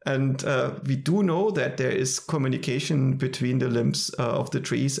 And we do know that there is communication between the limbs of the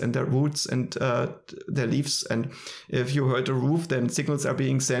trees and their roots and their leaves. And if you hurt a roof, then signals are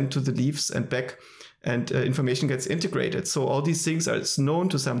being sent to the leaves and back, and information gets integrated. So all these things are known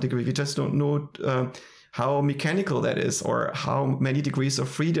to some degree. We just don't know how mechanical that is, or how many degrees of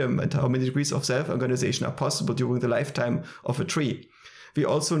freedom and how many degrees of self-organization are possible during the lifetime of a tree. We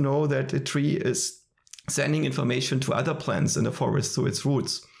also know that a tree is sending information to other plants in the forest through its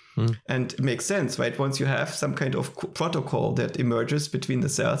roots. And it makes sense, right? Once you have some kind of protocol that emerges between the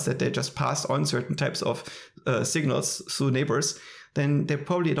cells, that they just pass on certain types of signals through neighbors, then they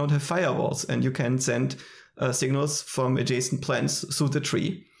probably don't have firewalls, and you can send signals from adjacent plants through the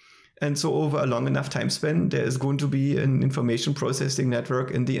tree. And so over a long enough time span, there is going to be an information processing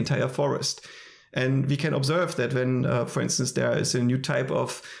network in the entire forest. And we can observe that when, for instance, there is a new type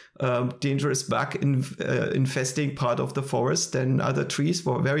of dangerous bug infesting part of the forest, then other trees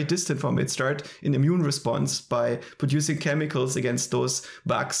were very distant from it start an immune response by producing chemicals against those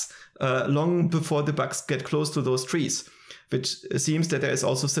bugs long before the bugs get close to those trees, which seems that there is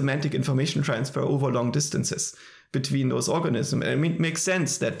also semantic information transfer over long distances between those organisms. I mean, it makes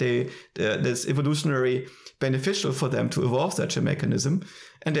sense that there's evolutionary beneficial for them to evolve such a mechanism.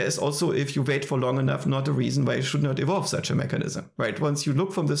 And there is also, if you wait for long enough, not a reason why you should not evolve such a mechanism, right? Once you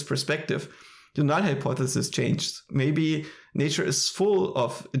look from this perspective, the null hypothesis changed. Maybe nature is full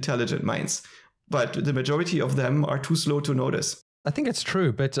of intelligent minds, but the majority of them are too slow to notice. I think it's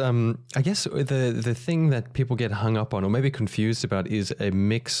true, but I guess the thing that people get hung up on or maybe confused about is a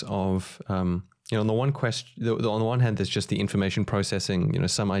mix of on the one hand, there's just the information processing,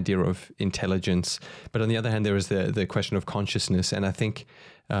 some idea of intelligence. But on the other hand, there is the question of consciousness. And I think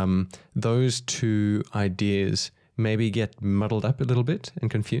those two ideas maybe get muddled up a little bit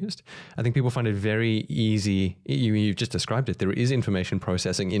and confused. I think people find it very easy. You've just described it. There is information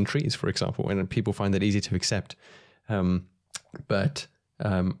processing in trees, for example, and people find that easy to accept. But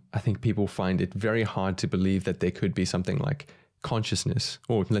I think people find it very hard to believe that there could be something like consciousness,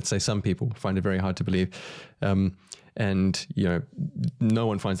 or let's say some people find it very hard to believe. And, no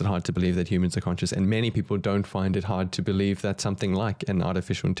one finds it hard to believe that humans are conscious. And many people don't find it hard to believe that something like an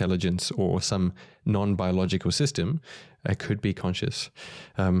artificial intelligence or some non-biological system could be conscious.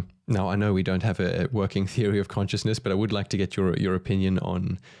 Now, I know we don't have a working theory of consciousness, but I would like to get your opinion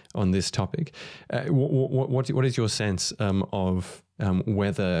on this topic. What is your sense of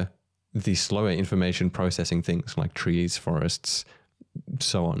whether the slower information processing things like trees, forests,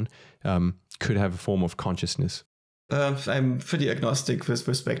 so on, could have a form of consciousness? I'm pretty agnostic with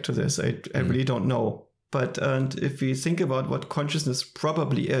respect to this. I really don't know. But if we think about what consciousness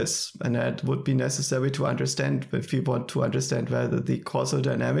probably is, and that would be necessary to understand if we want to understand whether the causal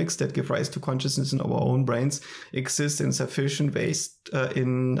dynamics that give rise to consciousness in our own brains exist in sufficient ways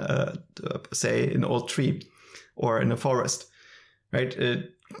say, in an old tree or in a forest, right?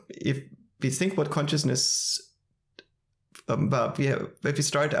 If we think what consciousness if we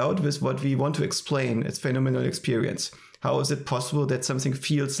start out with what we want to explain, it's phenomenal experience. How is it possible that something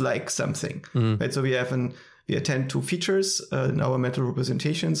feels like something? Right? So we attend to features in our mental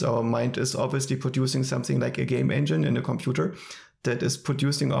representations. Our mind is obviously producing something like a game engine in a computer that is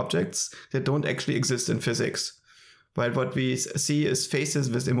producing objects that don't actually exist in physics. But what we see is faces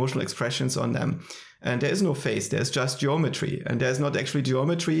with emotional expressions on them. And there is no face, there's just geometry. And there's not actually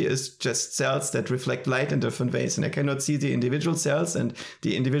geometry, it's just cells that reflect light in different ways. And I cannot see the individual cells and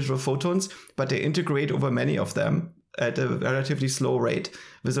the individual photons, but they integrate over many of them at a relatively slow rate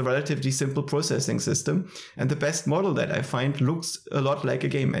with a relatively simple processing system. And the best model that I find looks a lot like a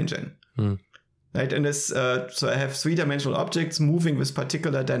game engine. Right, and so I have three-dimensional objects moving with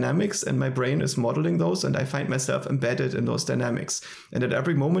particular dynamics, and my brain is modeling those, and I find myself embedded in those dynamics. And at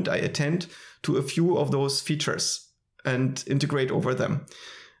every moment, I attend to a few of those features and integrate over them.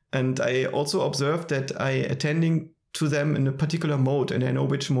 And I also observe that I attending to them in a particular mode, and I know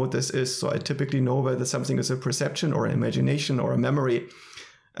which mode this is. So I typically know whether something is a perception or an imagination or a memory.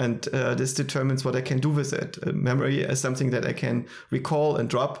 And this determines what I can do with it. Memory is something that I can recall and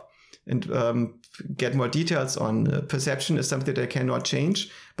drop and get more details on. Perception is something that I cannot change,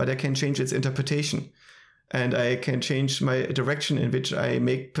 but I can change its interpretation. And I can change my direction in which I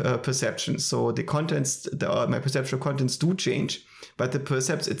make perceptions. So the contents, my perceptual contents do change, but the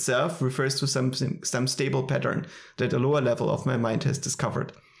percept itself refers to some stable pattern that a lower level of my mind has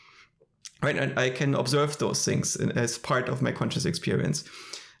discovered. Right, and I can observe those things as part of my conscious experience.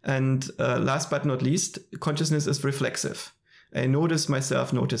 And last but not least, consciousness is reflexive. I notice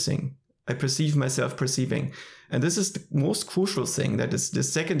myself noticing. I perceive myself perceiving. And this is the most crucial thing, that is the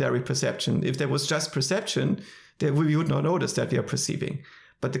secondary perception. If there was just perception, then we would not notice that we are perceiving.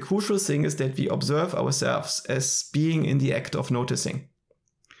 But the crucial thing is that we observe ourselves as being in the act of noticing.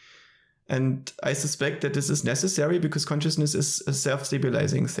 And I suspect that this is necessary because consciousness is a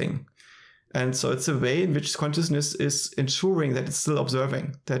self-stabilizing thing. And so it's a way in which consciousness is ensuring that it's still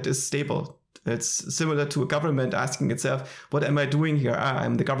observing, that is stable. It's similar to a government asking itself, what am I doing here?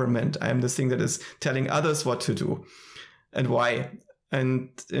 I'm the government. I am the thing that is telling others what to do and why. And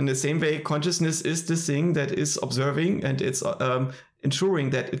in the same way, consciousness is the thing that is observing, and it's ensuring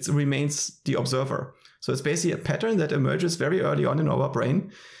that it remains the observer. So it's basically a pattern that emerges very early on in our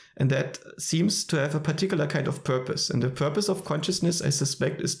brain, and that seems to have a particular kind of purpose. And the purpose of consciousness, I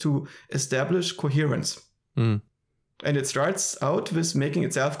suspect, is to establish coherence. And it starts out with making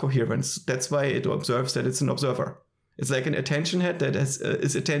itself coherence. That's why it observes that it's an observer. It's like an attention head that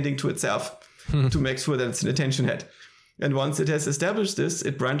is attending to itself to make sure that it's an attention head. And once it has established this,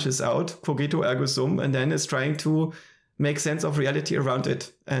 it branches out, cogito ergo sum, and then is trying to make sense of reality around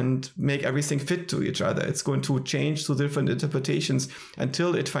it and make everything fit to each other. It's going to change to different interpretations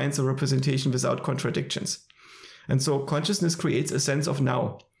until it finds a representation without contradictions. And so consciousness creates a sense of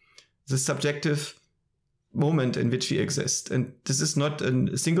now, the subjective moment in which we exist. And this is not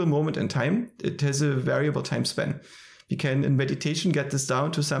a single moment in time. It has a variable time span. We can, in meditation, get this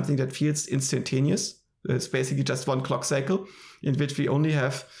down to something that feels instantaneous. It's basically just one clock cycle in which we only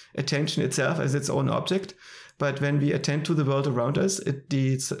have attention itself as its own object. But when we attend to the world around us,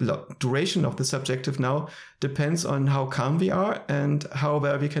 the duration of the subjective now depends on how calm we are and how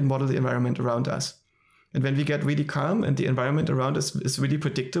well we can model the environment around us. And when we get really calm and the environment around us is really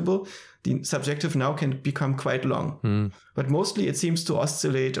predictable, the subjective now can become quite long. But mostly it seems to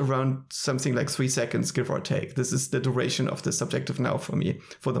oscillate around something like 3 seconds, give or take. This is the duration of the subjective now for me,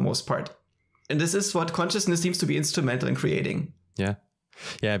 for the most part. this is what consciousness seems to be instrumental in creating. Yeah.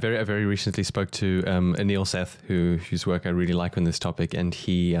 Yeah, I very recently spoke to Anil Seth, whose work I really like on this topic, and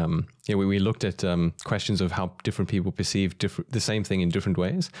we looked at questions of how different people perceive the same thing in different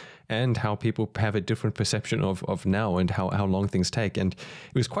ways, and how people have a different perception of now and how long things take, and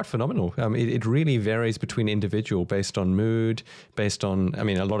it was quite phenomenal. It really varies between individual based on mood, based on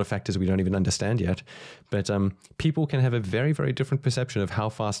a lot of factors we don't even understand yet, but people can have a very, very different perception of how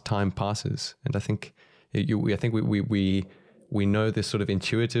fast time passes, and I think we know this sort of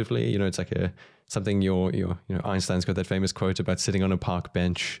intuitively. It's like something Einstein's got that famous quote about sitting on a park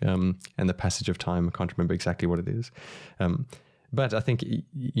bench and the passage of time. I can't remember exactly what it is. But I think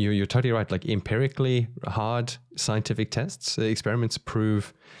you're totally right. Like empirically hard scientific tests, experiments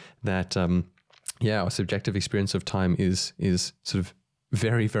prove that, our subjective experience of time is sort of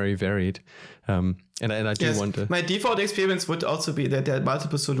very, very varied. And I do wonder. My default experience would also be that there are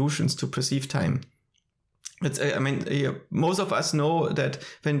multiple solutions to perceive time. Most of us know that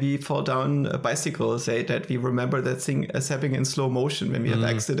when we fall down a bicycle, say that we remember that thing as happening in slow motion when we have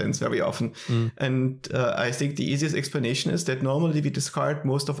accidents very often. And I think the easiest explanation is that normally we discard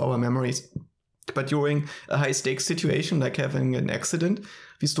most of our memories. But during a high stakes situation, like having an accident,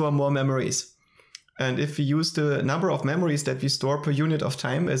 we store more memories. And if we use the number of memories that we store per unit of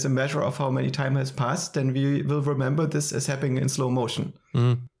time as a measure of how many time has passed, then we will remember this as happening in slow motion.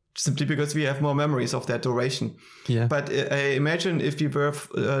 Simply because we have more memories of that duration. Yeah. But I imagine if we were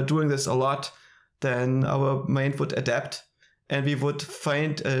doing this a lot, then our mind would adapt and we would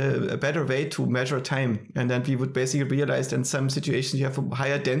find a better way to measure time. And then we would basically realize that in some situations you have a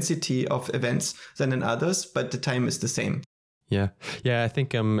higher density of events than in others, but the time is the same. Yeah. I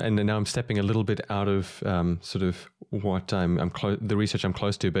think, and now I'm stepping a little bit out of sort of what the research I'm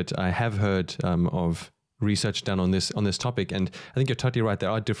close to, but I have heard of research done on this topic, and I think you're totally right.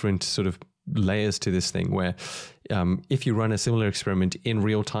 There are different sort of layers to this thing where if you run a similar experiment in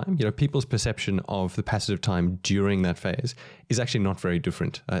real time, people's perception of the passage of time during that phase is actually not very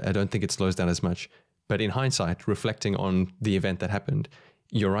different. I don't think it slows down as much, but in hindsight, reflecting on the event that happened,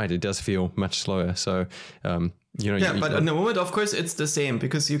 you're right, it does feel much slower. So but in the moment, of course, it's the same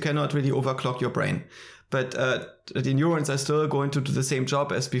because you cannot really overclock your brain. But the neurons are still going to do the same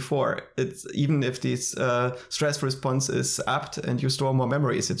job as before. It's even if this stress response is upped and you store more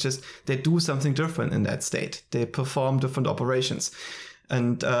memories, it's just they do something different in that state. They perform different operations.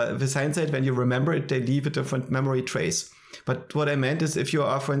 And with hindsight, when you remember it, they leave a different memory trace. But what I meant is if you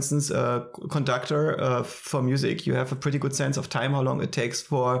are, for instance, a conductor for music, you have a pretty good sense of time, how long it takes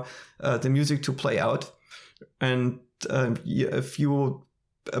for the music to play out. And if you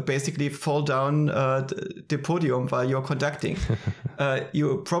basically fall down the podium while you're conducting,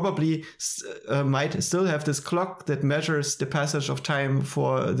 you probably might still have this clock that measures the passage of time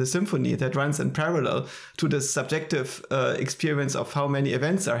for the symphony that runs in parallel to the subjective experience of how many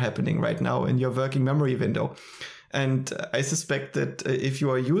events are happening right now in your working memory window. And I suspect that if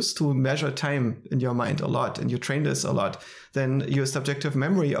you are used to measure time in your mind a lot and you train this a lot, then your subjective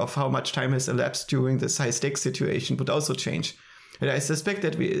memory of how much time has elapsed during this high stakes situation would also change. And I suspect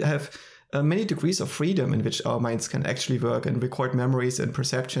that we have many degrees of freedom in which our minds can actually work and record memories and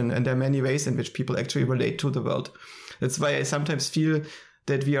perception. And there are many ways in which people actually relate to the world. That's why I sometimes feel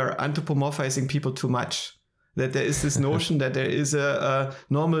that we are anthropomorphizing people too much. That there is this notion that there is a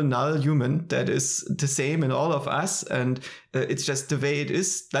normal null human that is the same in all of us, and it's just the way it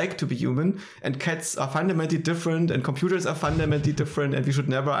is like to be human, and cats are fundamentally different and computers are fundamentally different and we should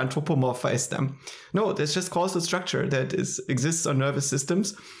never anthropomorphize them. No, there's just causal structure that exists on nervous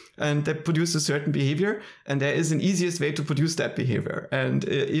systems and that produces certain behavior, and there is an easiest way to produce that behavior. And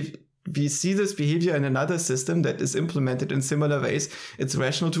if we see this behavior in another system that is implemented in similar ways, it's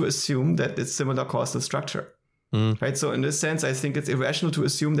rational to assume that it's similar causal structure. Right. So in this sense, I think it's irrational to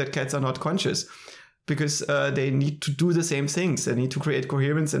assume that cats are not conscious because they need to do the same things. They need to create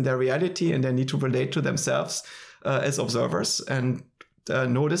coherence in their reality and they need to relate to themselves as observers and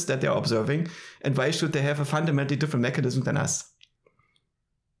notice that they're observing. And why should they have a fundamentally different mechanism than us?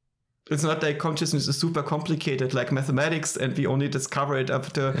 It's not like consciousness is super complicated like mathematics and we only discover it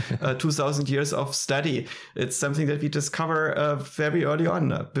after 2000 years of study. It's something that we discover very early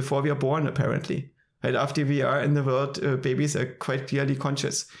on, before we are born, apparently. Right after we are in the world, babies are quite clearly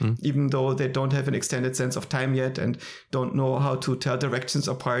conscious, even though they don't have an extended sense of time yet and don't know how to tell directions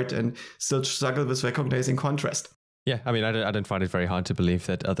apart and still struggle with recognizing contrast. Yeah, I mean, I don't find it very hard to believe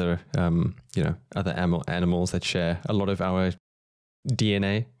that other animals that share a lot of our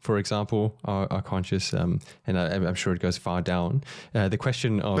DNA, for example, are conscious, and I'm sure it goes far down. The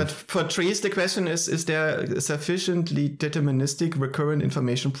question of... But for trees, the question is there sufficiently deterministic recurrent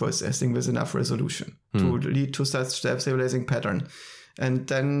information processing with enough resolution to lead to such self-stabilizing pattern? And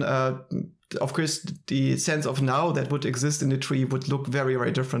then, of course, the sense of now that would exist in the tree would look very,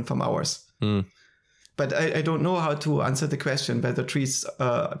 very different from ours. But I don't know how to answer the question whether trees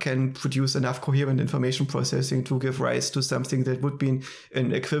can produce enough coherent information processing to give rise to something that would be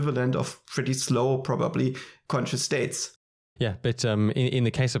an equivalent of pretty slow, probably, conscious states. Yeah, but in the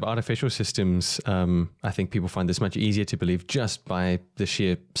case of artificial systems, I think people find this much easier to believe just by the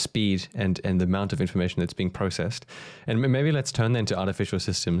sheer speed and the amount of information that's being processed. And maybe let's turn then to artificial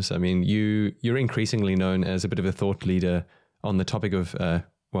systems. I mean, you're increasingly known as a bit of a thought leader on the topic of,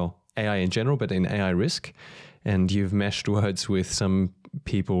 AI in general, but in AI risk. And you've meshed words with some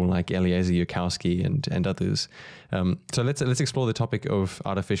people like Eliezer Yudkowsky and others. So let's explore the topic of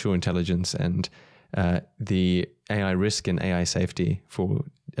artificial intelligence and the AI risk and AI safety for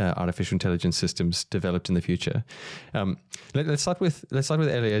artificial intelligence systems developed in the future. Let's start with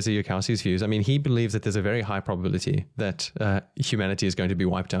Eliezer Yudkowsky's views. I mean, he believes that there's a very high probability that humanity is going to be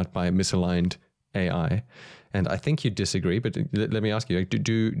wiped out by misaligned AI. And I think you disagree, but let me ask you,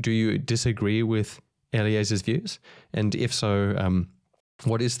 do you disagree with Eliezer's views? And if so,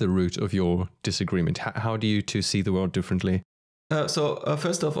 what is the root of your disagreement? How do you two see the world differently? So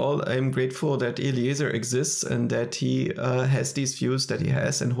first of all, I'm grateful that Eliezer exists and that he has these views that he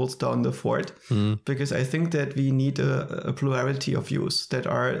has and holds down the fort, because I think that we need a plurality of views that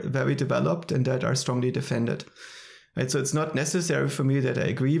are very developed and that are strongly defended. Right, so it's not necessary for me that I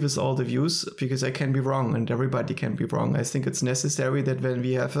agree with all the views, because I can be wrong and everybody can be wrong. I think it's necessary that when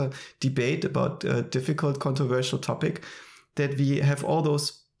we have a debate about a difficult, controversial topic, that we have all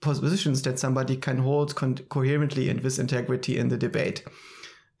those positions that somebody can hold coherently and with integrity in the debate.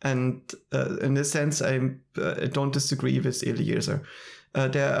 And in this sense, I don't disagree with Eliezer.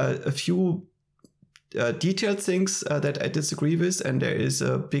 There are a few detailed things that I disagree with, and there is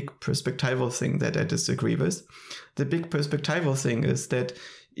a big perspectival thing that I disagree with. The big perspectival thing is that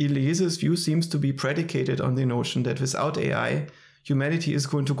Eliezer's view seems to be predicated on the notion that without AI, humanity is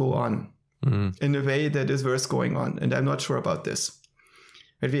going to go on in a way that is worth going on, and I'm not sure about this.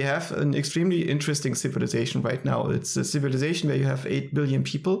 But we have an extremely interesting civilization right now. It's a civilization where you have 8 billion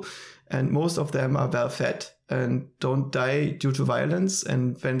people, and most of them are well fed and don't die due to violence.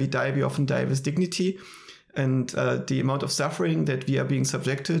 And when we die, we often die with dignity. And the amount of suffering that we are being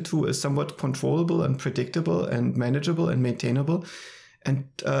subjected to is somewhat controllable and predictable and manageable and maintainable. And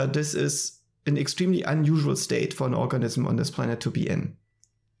this is an extremely unusual state for an organism on this planet to be in.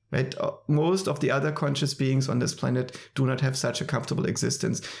 Right? Most of the other conscious beings on this planet do not have such a comfortable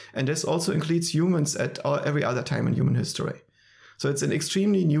existence. And this also includes humans at every other time in human history. So it's an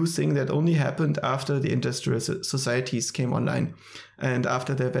extremely new thing that only happened after the industrial societies came online and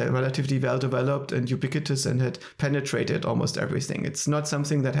after they were relatively well developed and ubiquitous and had penetrated almost everything. It's not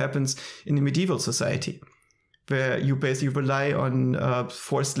something that happens in the medieval society, where you basically rely on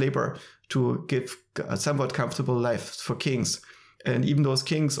forced labor to give a somewhat comfortable life for kings. And even those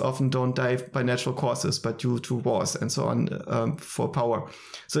kings often don't die by natural causes, but due to wars and so on for power.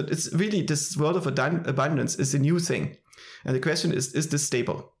 So it's really, this world of abundance is a new thing. And the question is this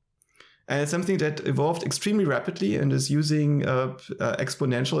stable? And it's something that evolved extremely rapidly and is using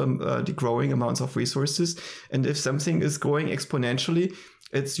exponential growing amounts of resources. And if something is growing exponentially,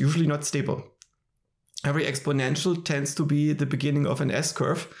 it's usually not stable. Every exponential tends to be the beginning of an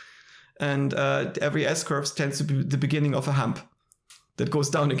S-curve. And every S-curve tends to be the beginning of a hump that goes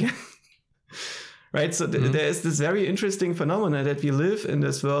down again. Right? So there is this very interesting phenomenon that we live in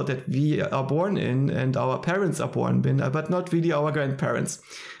this world that we are born in and our parents are born in, but not really our grandparents.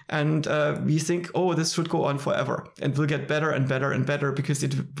 And we think, oh, this should go on forever and will get better and better and better because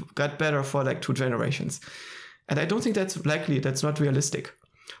it got better for like 2 generations. And I don't think that's likely. That's not realistic.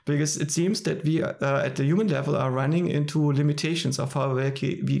 Because it seems that we at the human level are running into limitations of how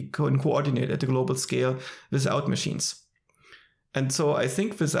we can coordinate at the global scale without machines. And so I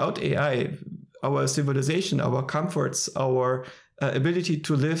think without AI, our civilization, our comforts, our ability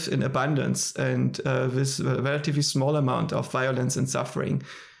to live in abundance and with a relatively small amount of violence and suffering,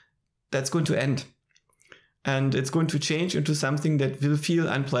 that's going to end. And it's going to change into something that will feel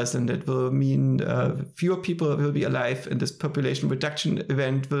unpleasant. That will mean fewer people will be alive, and this population reduction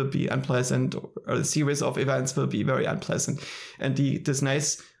event will be unpleasant, or a series of events will be very unpleasant. And this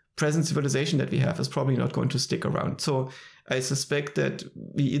nice present civilization that we have is probably not going to stick around. So I suspect that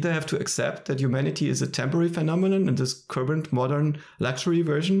we either have to accept that humanity is a temporary phenomenon in this current modern luxury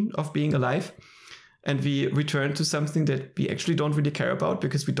version of being alive, and we return to something that we actually don't really care about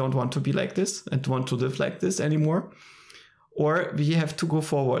because we don't want to be like this and want to live like this anymore. Or we have to go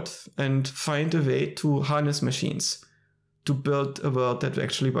forward and find a way to harness machines to build a world that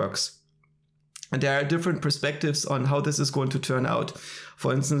actually works. And there are different perspectives on how this is going to turn out.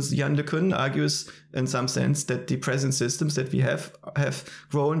 For instance, Jan LeCun argues in some sense that the present systems that we have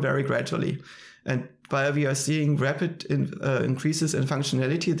grown very gradually. And while we are seeing rapid increases in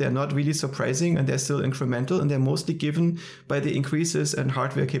functionality, they're not really surprising and they're still incremental, and they're mostly given by the increases in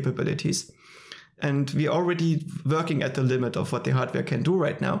hardware capabilities. And we're already working at the limit of what the hardware can do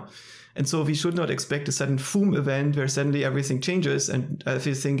right now. And so we should not expect a sudden boom event where suddenly everything changes and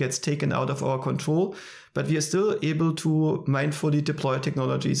everything gets taken out of our control. But we are still able to mindfully deploy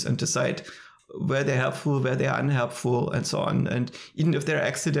technologies and decide where they're helpful, where they're unhelpful, and so on. And even if there are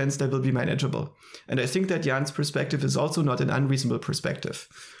accidents, they will be manageable. And I think that Jan's perspective is also not an unreasonable perspective.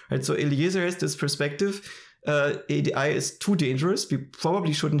 Right? So Eliezer has this perspective. AI is too dangerous. We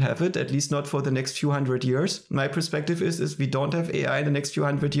probably shouldn't have it, at least not for the next few hundred years. My perspective is we don't have AI in the next few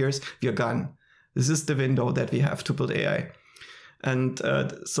hundred years, we are gone. This is the window that we have to build AI. And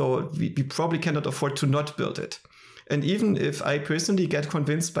so we probably cannot afford to not build it. And even if I personally get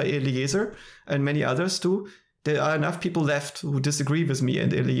convinced by Eliezer and many others too, there are enough people left who disagree with me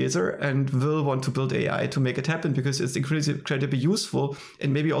and Eliezer and will want to build AI to make it happen because it's incredibly useful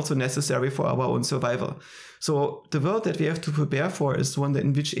and maybe also necessary for our own survival. So the world that we have to prepare for is one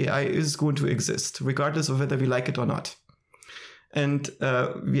in which AI is going to exist, regardless of whether we like it or not. And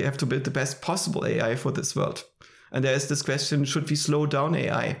we have to build the best possible AI for this world. And there is this question, should we slow down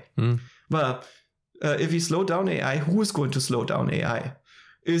AI? Well, if we slow down AI, who is going to slow down AI?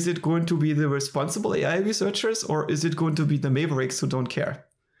 Is it going to be the responsible AI researchers, or is it going to be the mavericks who don't care?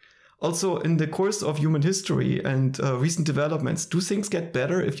 Also, in the course of human history and recent developments, do things get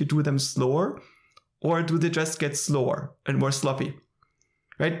better if you do them slower, or do they just get slower and more sloppy?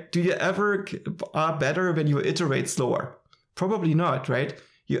 Right? Do you ever are better when you iterate slower? Probably not, right?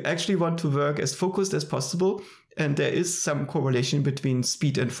 You actually want to work as focused as possible, and there is some correlation between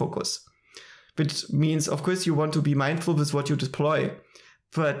speed and focus. Which means, of course, you want to be mindful with what you deploy.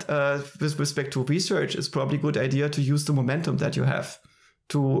 But with respect to research, it's probably a good idea to use the momentum that you have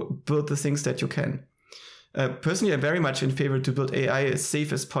to build the things that you can. Personally, I'm very much in favor to build AI as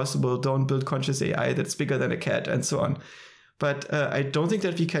safe as possible. Don't build conscious AI that's bigger than a cat and so on. But I don't think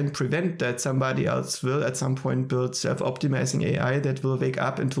that we can prevent that somebody else will at some point build self-optimizing AI that will wake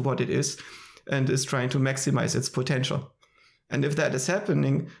up into what it is and is trying to maximize its potential. And if that is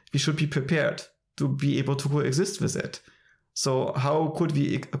happening, we should be prepared to be able to coexist with it. So how could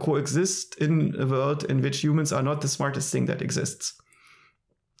we coexist in a world in which humans are not the smartest thing that exists?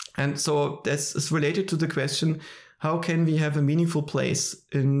 And so this is related to the question, how can we have a meaningful place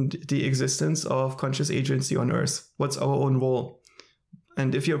in the existence of conscious agency on Earth? What's our own role?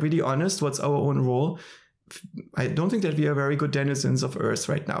 And if you're really honest, what's our own role? I don't think that we are very good denizens of Earth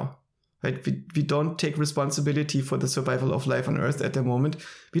right now. Right? We don't take responsibility for the survival of life on Earth at the moment.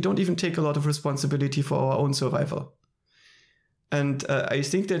 We don't even take a lot of responsibility for our own survival. And I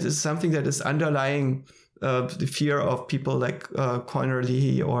think that is something that is underlying the fear of people like Conor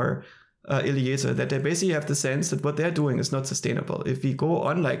Leahy or Eliezer, that they basically have the sense that what they're doing is not sustainable. If we go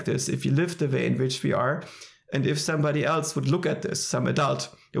on like this, if we live the way in which we are, and if somebody else would look at this, some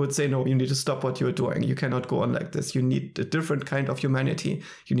adult, they would say, no, you need to stop what you're doing. You cannot go on like this. You need a different kind of humanity.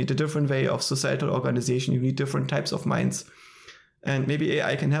 You need a different way of societal organization. You need different types of minds. And maybe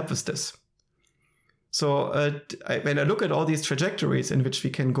AI can help with this. So when I look at all these trajectories in which we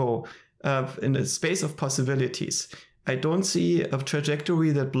can go in the space of possibilities, I don't see a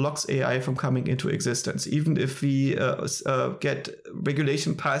trajectory that blocks AI from coming into existence. Even if we get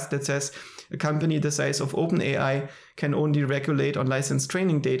regulation passed that says a company the size of OpenAI can only regulate on licensed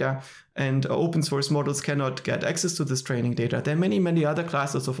training data and open source models cannot get access to this training data, there are many, many other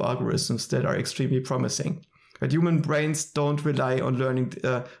classes of algorithms that are extremely promising. But human brains don't rely on learning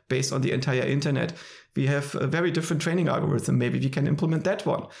based on the entire internet. We have a very different training algorithm. Maybe we can implement that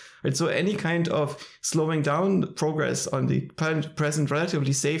one. Right? So any kind of slowing down progress on the present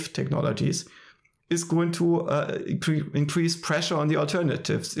relatively safe technologies is going to increase pressure on the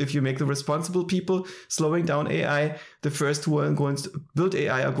alternatives. If you make the responsible people slowing down AI, the first who are going to build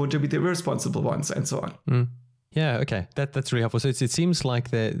AI are going to be the irresponsible ones and so on. Yeah, okay. That's really helpful. So it seems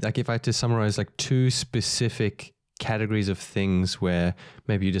like if I had to summarize like two specific categories of things where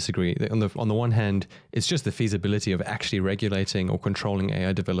maybe you disagree. On the one hand, it's just the feasibility of actually regulating or controlling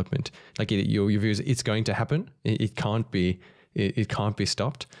AI development. Like your view is it's going to happen. It can't be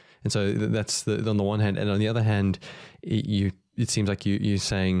stopped. And so that's on the one hand. And on the other hand, it seems like you're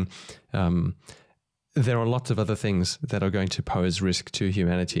saying there are lots of other things that are going to pose risk to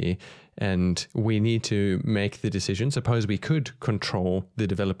humanity, and we need to make the decision. Suppose we could control the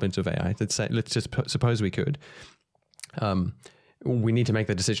development of AI. Let's just suppose we could. We need to make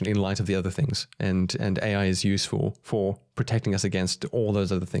that decision in light of the other things, and AI is useful for protecting us against all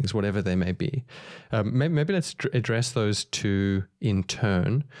those other things, whatever they may be. Maybe let's address those two in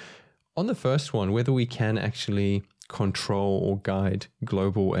turn. On the first one, whether we can actually control or guide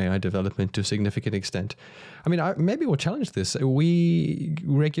global AI development to a significant extent. I mean, maybe we'll challenge this. We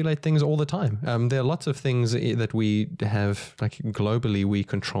regulate things all the time. There are lots of things that we have, like globally, we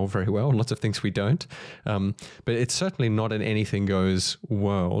control very well. Lots of things we don't. But it's certainly not an anything goes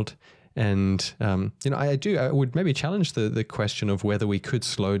world. And, I would maybe challenge the question of whether we could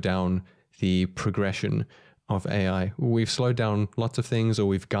slow down the progression of AI. We've slowed down lots of things, or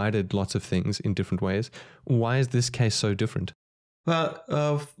we've guided lots of things in different ways. Why is this case so different?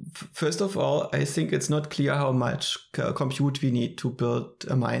 Well, first of all, I think it's not clear how much compute we need to build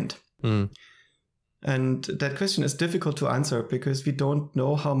a mind. And that question is difficult to answer because we don't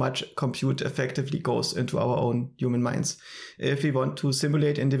know how much compute effectively goes into our own human minds. If we want to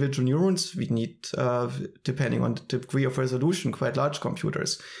simulate individual neurons, we need, depending on the degree of resolution, quite large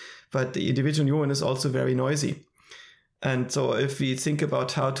computers. But the individual neuron is also very noisy. And so if we think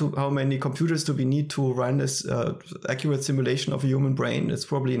about how many computers do we need to run this accurate simulation of a human brain, it's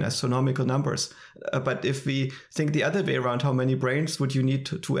probably in astronomical numbers. But if we think the other way around, how many brains would you need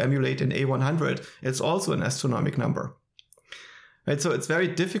to emulate an A100, it's also an astronomical number. Right, so it's very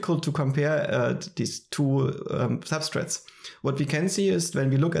difficult to compare these two substrates. What we can see is when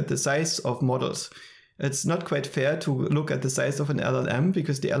we look at the size of models, it's not quite fair to look at the size of an LLM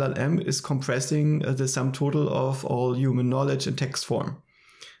because the LLM is compressing the sum total of all human knowledge in text form.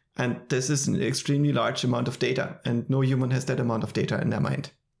 And this is an extremely large amount of data, and no human has that amount of data in their mind.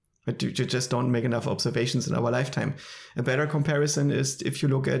 But you just don't make enough observations in our lifetime. A better comparison is if you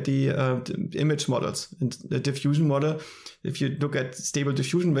look at the image models. In the diffusion model, if you look at stable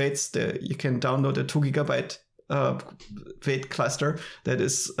diffusion weights, you can download a 2 gigabyte weight cluster that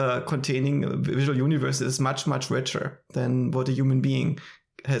is containing a visual universe that is much, much richer than what a human being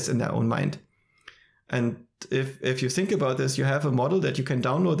has in their own mind. And if you think about this, you have a model that you can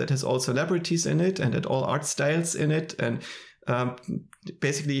download that has all celebrities in it and all art styles in it, and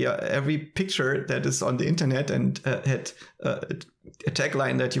basically every picture that is on the internet and had a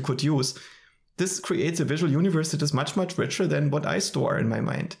tagline that you could use. This creates a visual universe that is much, much richer than what I store in my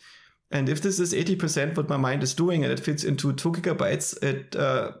mind. And if this is 80% what my mind is doing and it fits into 2 gigabytes, it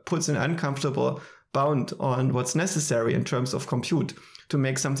puts an uncomfortable bound on what's necessary in terms of compute to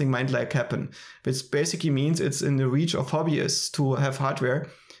make something mind-like happen, which basically means it's in the reach of hobbyists to have hardware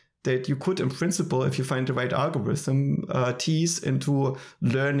that you could, in principle, if you find the right algorithm, tease into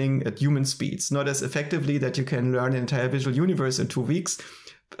learning at human speeds, not as effectively that you can learn an entire visual universe in 2 weeks,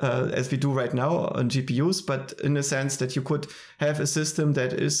 as we do right now on GPUs, but in the sense that you could have a system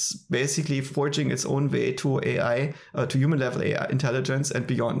that is basically forging its own way to AI, to human level AI intelligence and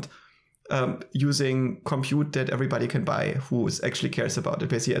beyond, using compute that everybody can buy who actually cares about it,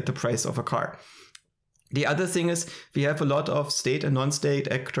 basically at the price of a car. The other thing is we have a lot of state and non-state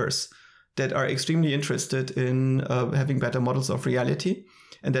actors that are extremely interested in having better models of reality,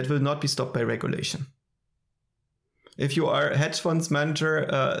 and that will not be stopped by regulation. If you are a hedge funds manager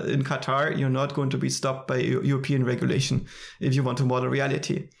in Qatar, you're not going to be stopped by European regulation if you want to model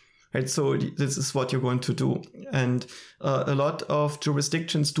reality. Right? So this is what you're going to do. And a lot of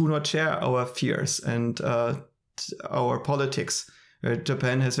jurisdictions do not share our fears and our politics.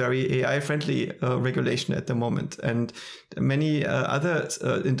 Japan has very AI-friendly regulation at the moment. And many other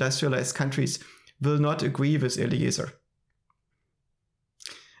industrialized countries will not agree with Eliezer.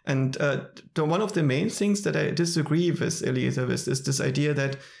 And one of the main things that I disagree with Eliezer with is this idea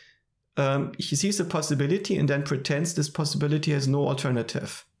that he sees a possibility and then pretends this possibility has no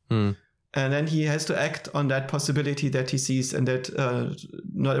alternative. And then he has to act on that possibility that he sees and that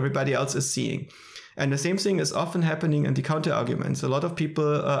not everybody else is seeing. And the same thing is often happening in the counter-arguments. A lot of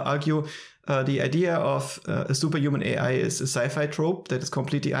people argue the idea of a superhuman AI is a sci-fi trope that is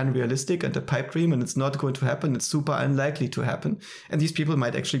completely unrealistic and a pipe dream, and it's not going to happen. It's super unlikely to happen. And these people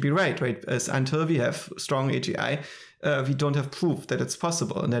might actually be right? As until we have strong AGI, we don't have proof that it's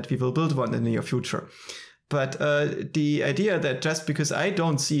possible and that we will build one in the near future. But the idea that just because I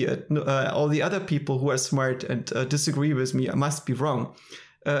don't see it, all the other people who are smart and disagree with me must be wrong,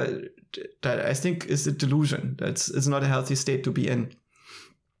 that I think is a delusion. It's not a healthy state to be in.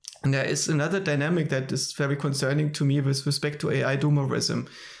 And there is another dynamic that is very concerning to me with respect to AI doomerism.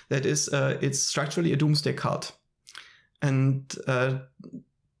 That is, it's structurally a doomsday cult. And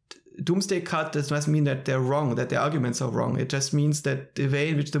doomsday cult doesn't mean that they're wrong, that their arguments are wrong. It just means that the way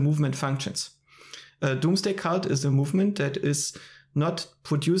in which the movement functions. A doomsday cult is a movement that is not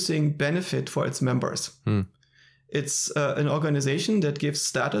producing benefit for its members. It's an organization that gives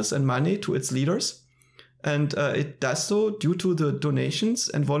status and money to its leaders. And it does so due to the donations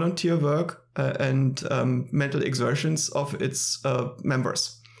and volunteer work and mental exertions of its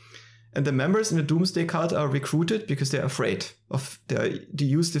members. And the members in the doomsday cult are recruited because they're afraid of, they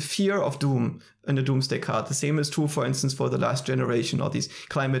use the fear of doom in the doomsday cult. The same is true, for instance, for the last generation or these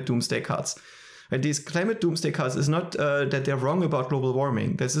climate doomsday cults. And these climate doomsday cults is not that they're wrong about global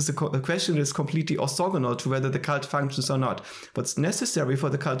warming. This is a question that is completely orthogonal to whether the cult functions or not. What's necessary for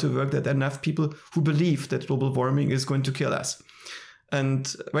the cult to work, that there are enough people who believe that global warming is going to kill us.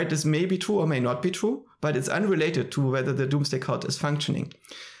 And right, this may be true or may not be true, but it's unrelated to whether the doomsday cult is functioning.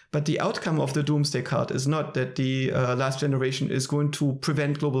 But the outcome of the doomsday cult is not that the last generation is going to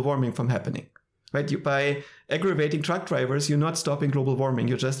prevent global warming from happening. Right? By aggravating truck drivers, you're not stopping global warming.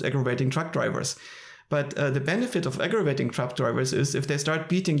 You're just aggravating truck drivers. But the benefit of aggravating truck drivers is if they start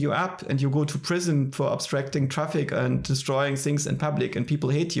beating you up and you go to prison for obstructing traffic and destroying things in public and people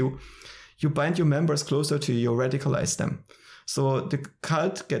hate you, you bind your members closer to you, radicalize them. So the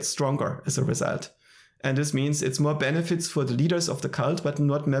cult gets stronger as a result. And this means it's more benefits for the leaders of the cult, but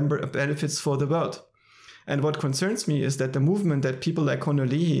not benefits for the world. And what concerns me is that the movement that people like Conor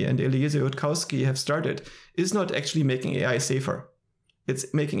Leahy and Eliezer Yudkowsky have started is not actually making AI safer.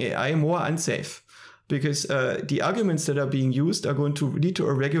 It's making AI more unsafe, because the arguments that are being used are going to lead to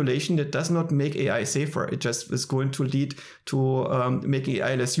a regulation that does not make AI safer. It just is going to lead to making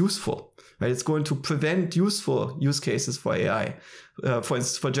AI less useful. Right? It's going to prevent useful use cases for AI, for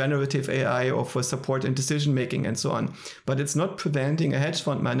instance, for generative AI or for support and decision making and so on. But it's not preventing a hedge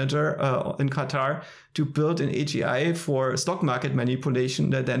fund manager in Qatar to build an AGI for stock market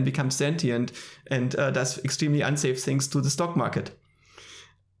manipulation that then becomes sentient and does extremely unsafe things to the stock market.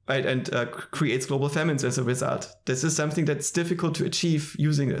 Right, and creates global famines as a result. This is something that's difficult to achieve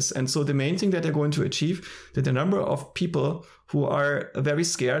using this. And so the main thing that they're going to achieve, that the number of people who are very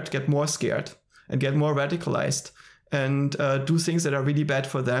scared get more scared and get more radicalized and do things that are really bad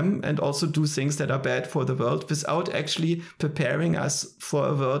for them and also do things that are bad for the world without actually preparing us for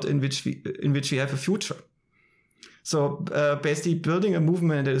a world in which we have a future. So basically building a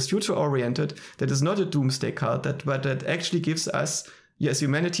movement that is future-oriented, that is not a doomsday cult, but that actually gives us, yes,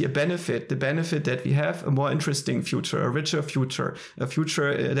 humanity, a benefit, the benefit that we have a more interesting future, a richer future, a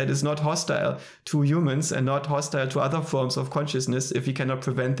future that is not hostile to humans and not hostile to other forms of consciousness if we cannot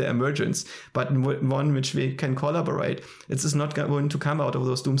prevent their emergence, but one in which we can collaborate. It is not going to come out of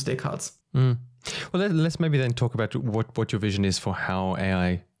those doomsday cults. Well, let's maybe then talk about what your vision is for how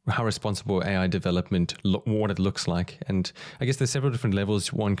responsible AI development, what it looks like. And I guess there's several different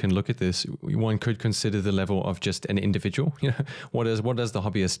levels one can look at this. One could consider the level of just an individual. You know, what does the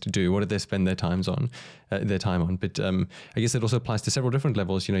hobbyist do? What do they spend their time on? But I guess it also applies to several different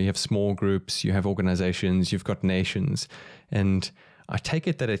levels. You know, you have small groups, you have organizations, you've got nations. And I take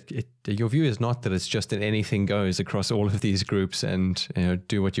it that your view is not that it's just that anything goes across all of these groups and, you know,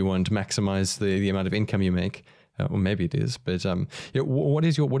 do what you want, maximize the amount of income you make. Or maybe it is, but what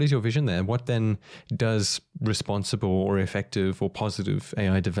is your vision there? What then does responsible or effective or positive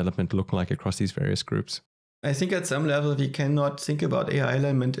AI development look like across these various groups? I think at some level we cannot think about AI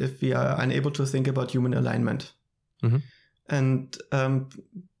alignment if we are unable to think about human alignment. Mm-hmm. And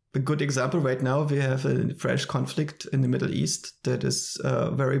a good example right now, we have a fresh conflict in the Middle East that is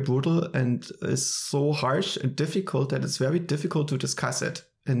very brutal and is so harsh and difficult that it's very difficult to discuss it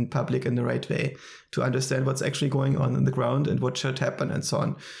in public in the right way, to understand what's actually going on the ground and what should happen and so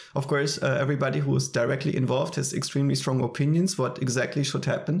on. Of course, everybody who is directly involved has extremely strong opinions what exactly should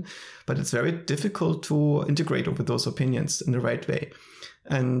happen, but it's very difficult to integrate with those opinions in the right way.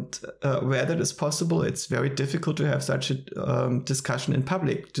 And where that is possible, it's very difficult to have such a discussion in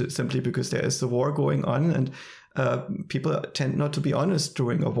public, simply because there is a war going on and people tend not to be honest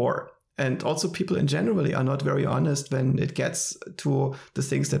during a war. And also people in general are not very honest when it gets to the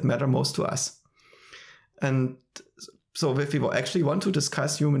things that matter most to us. And so if we actually want to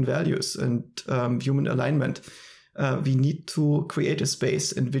discuss human values and human alignment, we need to create a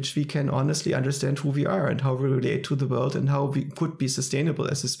space in which we can honestly understand who we are and how we relate to the world and how we could be sustainable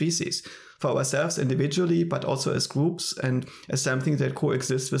as a species for ourselves individually, but also as groups and as something that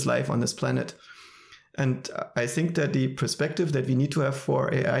coexists with life on this planet. And I think that the perspective that we need to have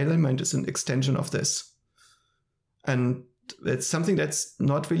for AI alignment is an extension of this. And it's something that's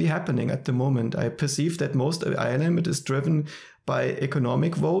not really happening at the moment. I perceive that most AI alignment is driven by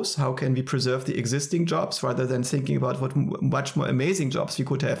economic woes. How can we preserve the existing jobs rather than thinking about what much more amazing jobs we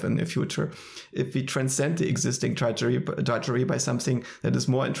could have in the future if we transcend the existing drudgery by something that is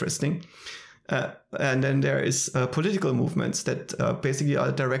more interesting. And then there is political movements that basically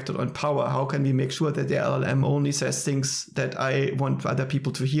are directed on power. How can we make sure that the LLM only says things that I want other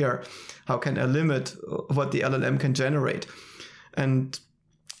people to hear? How can I limit what the LLM can generate? And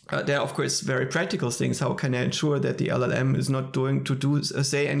there are, of course, very practical things. How can I ensure that the LLM is not going to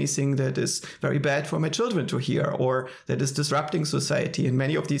say anything that is very bad for my children to hear or that is disrupting society? And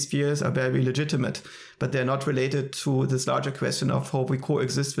many of these fears are very legitimate, but they're not related to this larger question of how we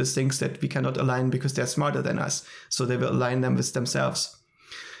coexist with things that we cannot align because they're smarter than us. So they will align them with themselves.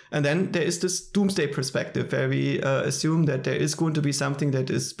 And then there is this doomsday perspective where we assume that there is going to be something that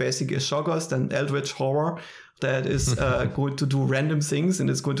is basically a Shoggoth, an eldritch horror, that is going to do random things and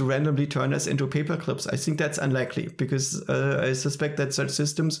is going to randomly turn us into paperclips. I think that's unlikely because I suspect that such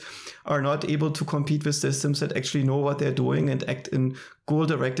systems are not able to compete with systems that actually know what they're doing and act in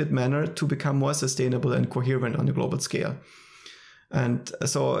goal-directed manner to become more sustainable and coherent on a global scale. And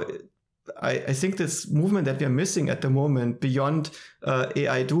so I think this movement that we are missing at the moment beyond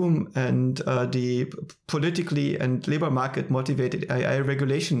AI doom and the politically and labor market motivated AI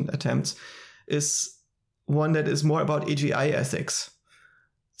regulation attempts is one that is more about AGI ethics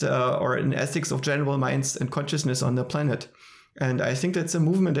or an ethics of general minds and consciousness on the planet. And I think that's a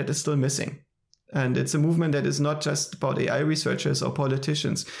movement that is still missing. And it's a movement that is not just about AI researchers or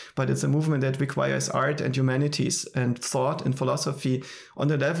politicians, but it's a movement that requires art and humanities and thought and philosophy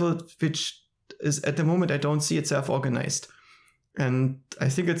on a level which is at the moment I don't see itself organized. And I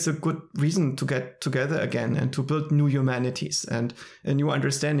think it's a good reason to get together again and to build new humanities and a new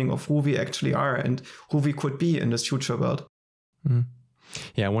understanding of who we actually are and who we could be in this future world. Mm.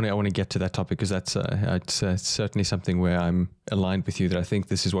 Yeah, I want to get to that topic because that's it's certainly something where I'm aligned with you that I think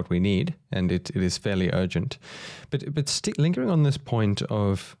this is what we need and it is fairly urgent. But lingering on this point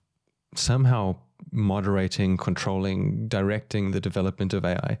of somehow moderating, controlling, directing the development of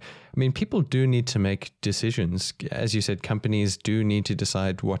AI. I mean, people do need to make decisions. As you said, companies do need to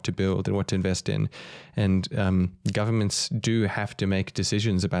decide what to build and what to invest in. And governments do have to make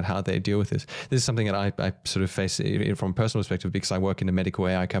decisions about how they deal with this. This is something that I sort of face from a personal perspective because I work in a medical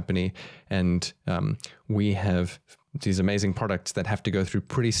AI company and we have these amazing products that have to go through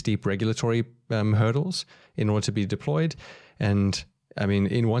pretty steep regulatory hurdles in order to be deployed. And I mean,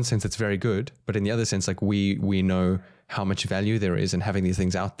 in one sense, it's very good, but in the other sense, like we know how much value there is in having these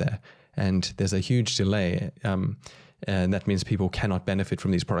things out there, and there's a huge delay, and that means people cannot benefit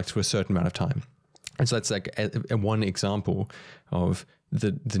from these products for a certain amount of time. And so that's like a one example of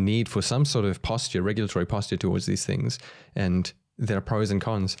the need for some sort of posture, regulatory posture towards these things, and there are pros and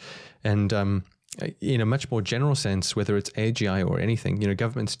cons. And in a much more general sense, whether it's AGI or anything,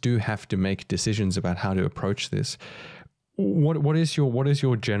 governments do have to make decisions about how to approach this. What is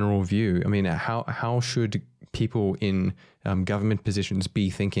your general view? I mean, how should people in government positions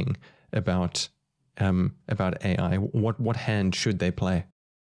be thinking about AI? What hand should they play?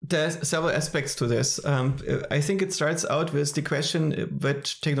 There's several aspects to this. I think it starts out with the question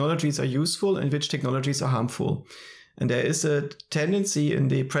which technologies are useful and which technologies are harmful. And there is a tendency in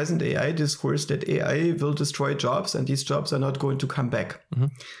the present AI discourse that AI will destroy jobs and these jobs are not going to come back. Mm-hmm.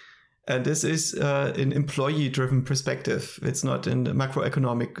 And this is an employee-driven perspective. It's not in the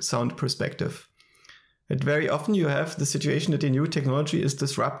macroeconomic sound perspective. And very often you have the situation that the new technology is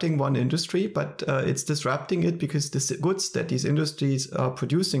disrupting one industry, but it's disrupting it because the goods that these industries are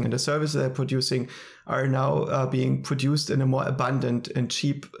producing and the services they're producing are now being produced in a more abundant and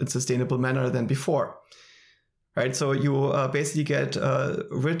cheap and sustainable manner than before. Right, so you basically get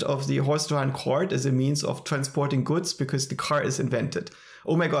rid of the horse-drawn cart as a means of transporting goods because the car is invented.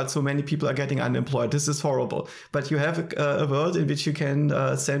 Oh my God, so many people are getting unemployed. This is horrible. But you have a world in which you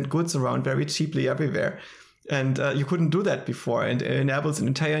can send goods around very cheaply everywhere. And you couldn't do that before. And it enables an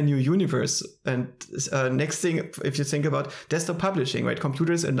entire new universe. And next thing, if you think about desktop publishing, right?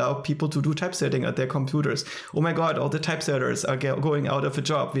 Computers allow people to do typesetting at their computers. Oh my God, all the typesetters are going out of a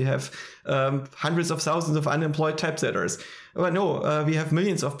job. We have hundreds of thousands of unemployed typesetters. Well, no, we have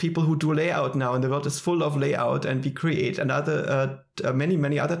millions of people who do layout now, and the world is full of layout, and we create another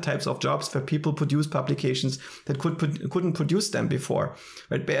many other types of jobs where people produce publications that couldn't produce them before.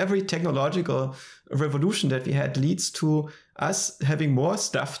 Right? But every technological revolution that we had leads to us having more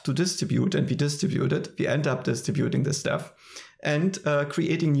stuff to distribute, and we distribute it. We end up distributing this stuff and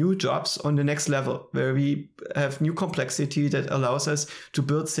creating new jobs on the next level, where we have new complexity that allows us to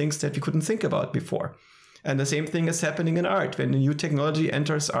build things that we couldn't think about before. And the same thing is happening in art. When a new technology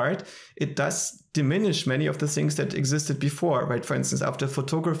enters art, it does diminish many of the things that existed before, right? For instance, after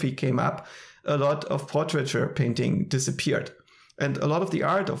photography came up, a lot of portraiture painting disappeared. And a lot of the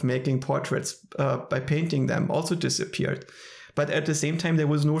art of making portraits by painting them also disappeared. But at the same time, there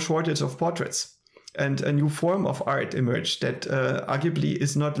was no shortage of portraits. And a new form of art emerged that arguably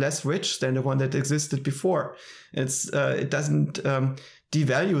is not less rich than the one that existed before. It doesn't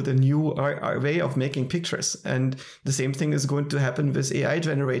devalue the new way of making pictures. And the same thing is going to happen with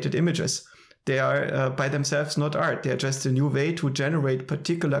AI-generated images. They are by themselves not art. They are just a new way to generate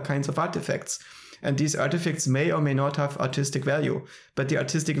particular kinds of artifacts. And these artifacts may or may not have artistic value, but the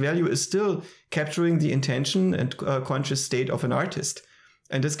artistic value is still capturing the intention and conscious state of an artist.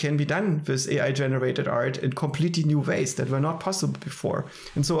 And this can be done with AI-generated art in completely new ways that were not possible before.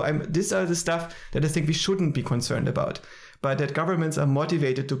 And so these are the stuff that I think we shouldn't be concerned about, but that governments are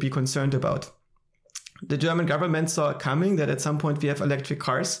motivated to be concerned about. The German government saw coming that at some point we have electric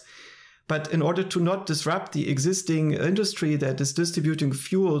cars. But in order to not disrupt the existing industry that is distributing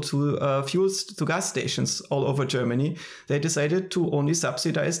fuels to gas stations all over Germany, they decided to only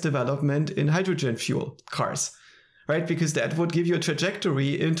subsidize development in hydrogen fuel cars, right? Because that would give you a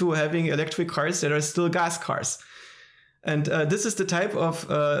trajectory into having electric cars that are still gas cars. And this is the type of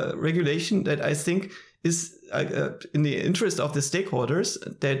regulation that I think is in the interest of the stakeholders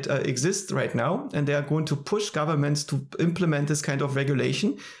that exist right now. And they are going to push governments to implement this kind of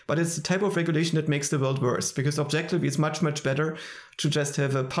regulation. But it's the type of regulation that makes the world worse, because objectively it's much, much better to just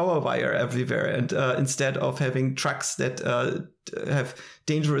have a power wire everywhere. And instead of having trucks that have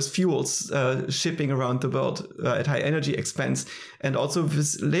dangerous fuels shipping around the world at high energy expense, and also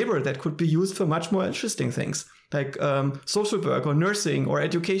with labor that could be used for much more interesting things, like social work or nursing or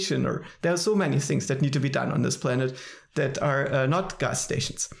education, or there are so many things that need to be done on this planet that are not gas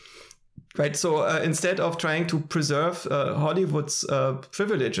stations, right? So instead of trying to preserve Hollywood's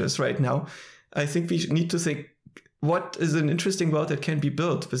privileges right now, I think we need to think, what is an interesting world that can be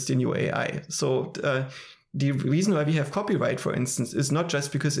built with the new AI? So the reason why we have copyright, for instance, is not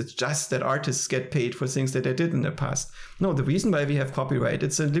just because it's just that artists get paid for things that they did in the past. No, the reason why we have copyright,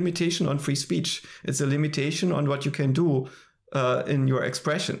 it's a limitation on free speech. It's a limitation on what you can do in your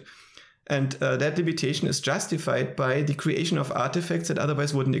expression. And that limitation is justified by the creation of artifacts that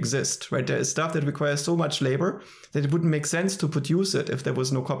otherwise wouldn't exist, right? There is stuff that requires so much labor that it wouldn't make sense to produce it if there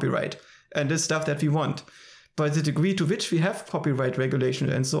was no copyright. And this stuff that we want. But the degree to which we have copyright regulation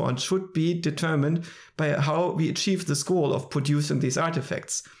and so on should be determined by how we achieve this goal of producing these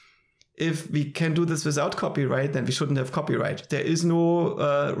artifacts. If we can do this without copyright, then we shouldn't have copyright. There is no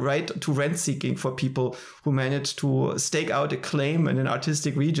right to rent seeking for people who manage to stake out a claim in an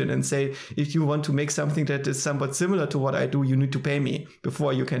artistic region and say, if you want to make something that is somewhat similar to what I do, you need to pay me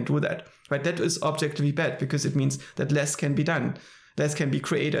before you can do that. Right? That is objectively bad, because it means that less can be done, less can be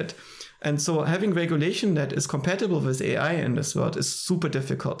created. And so having regulation that is compatible with AI in this world is super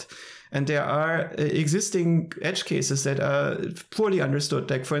difficult. And there are existing edge cases that are poorly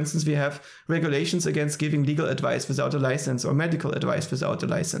understood. Like, for instance, we have regulations against giving legal advice without a license or medical advice without a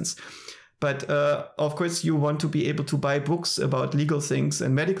license. But of course, you want to be able to buy books about legal things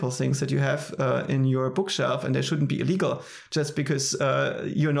and medical things that you have in your bookshelf, and they shouldn't be illegal just because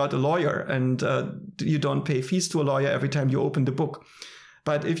you're not a lawyer and you don't pay fees to a lawyer every time you open the book.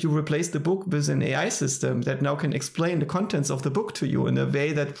 But if you replace the book with an AI system that now can explain the contents of the book to you in a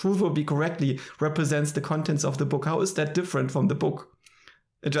way that provably correctly represents the contents of the book, how is that different from the book?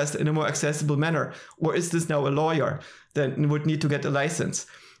 Just in a more accessible manner? Or is this now a lawyer that would need to get a license?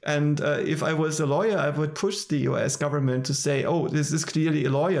 And if I was a lawyer, I would push the US government to say, oh, this is clearly a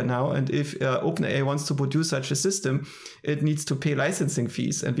lawyer now. And if OpenAI wants to produce such a system, it needs to pay licensing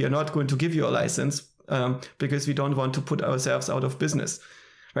fees. And we are not going to give you a license because we don't want to put ourselves out of business,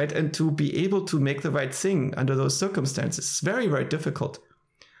 right? And to be able to make the right thing under those circumstances is very, very difficult.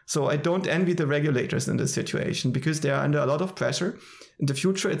 So I don't envy the regulators in this situation, because they are under a lot of pressure. And the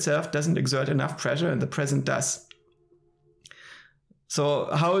future itself doesn't exert enough pressure, and the present does. So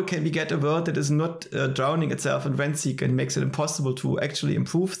how can we get a world that is not drowning itself in rent-seek and makes it impossible to actually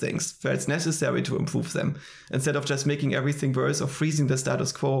improve things where it's necessary to improve them, instead of just making everything worse or freezing the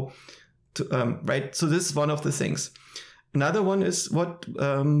status quo? Right? So this is one of the things. Another one is what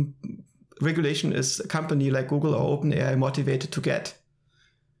regulation is a company like Google or OpenAI motivated to get.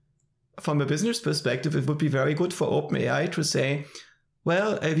 From a business perspective, it would be very good for OpenAI to say,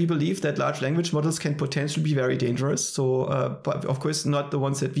 well, we believe that large language models can potentially be very dangerous. So, but of course, not the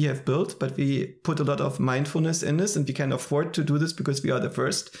ones that we have built, but we put a lot of mindfulness in this, and we can afford to do this because we are the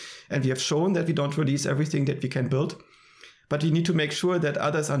first. And we have shown that we don't release everything that we can build. but we need to make sure that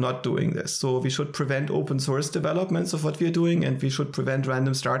others are not doing this. So we should prevent open source developments of what we are doing, and we should prevent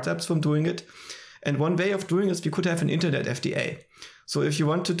random startups from doing it. And one way of doing this, we could have an internet FDA. So if you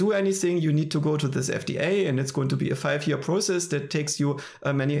want to do anything, you need to go to this FDA, and it's going to be a 5-year process that takes you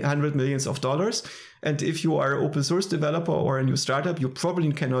many hundred millions of dollars. And if you are an open source developer or a new startup, you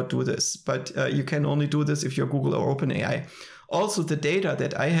probably cannot do this. But you can only do this if you're Google or OpenAI. Also, the data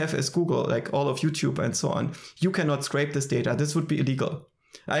that I have as Google, like all of YouTube and so on, you cannot scrape this data. This would be illegal.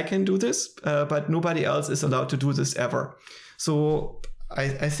 I can do this, but nobody else is allowed to do this ever. So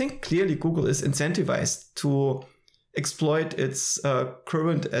I think clearly Google is incentivized to exploit its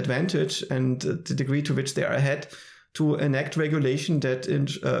current advantage and the degree to which they are ahead to enact regulation that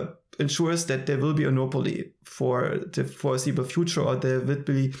ensures that there will be a monopoly for the foreseeable future, or there will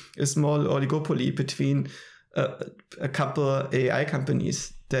be a small oligopoly between a couple AI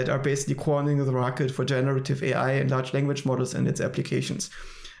companies that are basically cornering the market for generative AI and large language models and its applications.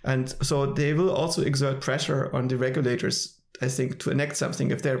 And so they will also exert pressure on the regulators, I think, to enact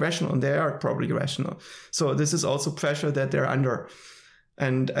something. If they're rational, and they are probably rational. So this is also pressure that they're under.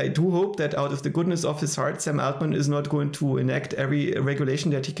 And I do hope that out of the goodness of his heart, Sam Altman is not going to enact every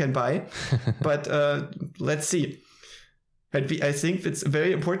regulation that he can buy. But let's see. And I think it's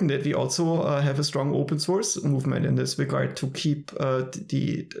very important that we also have a strong open source movement in this regard to keep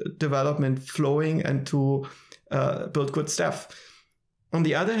the development flowing and to build good stuff. On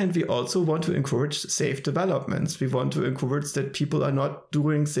the other hand, we also want to encourage safe developments. We want to encourage that people are not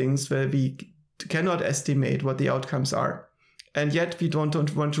doing things where we cannot estimate what the outcomes are. And yet we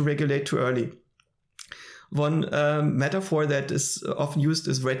don't want to regulate too early. One metaphor that is often used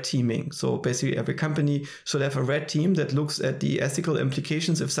is red teaming. So basically every company should have a red team that looks at the ethical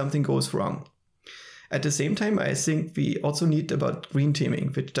implications if something goes wrong. At the same time, I think we also need about green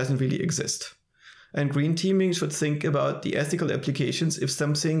teaming, which doesn't really exist. And green teaming should think about the ethical implications if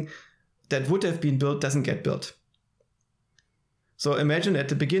something that would have been built doesn't get built. So imagine at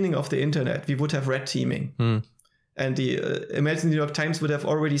the beginning of the internet, we would have red teaming. And imagine the New York Times would have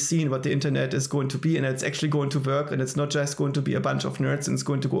already seen what the internet is going to be, and it's actually going to work, and it's not just going to be a bunch of nerds and it's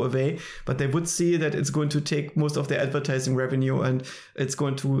going to go away, but they would see that it's going to take most of their advertising revenue, and it's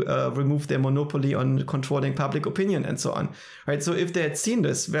going to remove their monopoly on controlling public opinion and so on. Right? So if they had seen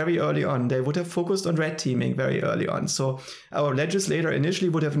this very early on, they would have focused on red teaming very early on. So our legislator initially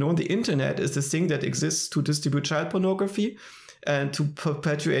would have known the internet is the thing that exists to distribute child pornography and to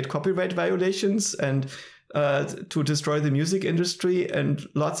perpetuate copyright violations and to destroy the music industry and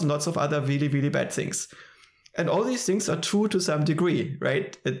lots of other really, really bad things. And all these things are true to some degree,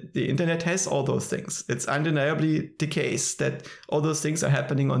 right? The internet has all those things. It's undeniably the case that all those things are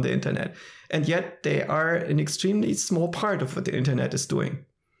happening on the internet. And yet they are an extremely small part of what the internet is doing.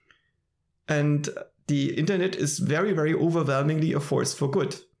 And the internet is very, very overwhelmingly a force for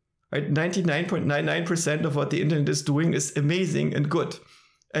good. Right? 99.99% of what the internet is doing is amazing and good.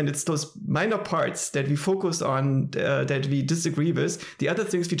 And it's those minor parts that we focus on, that we disagree with. The other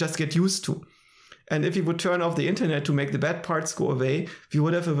things we just get used to. And if we would turn off the internet to make the bad parts go away, we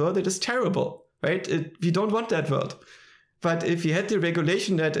would have a world that is terrible, right? We don't want that world. But if we had the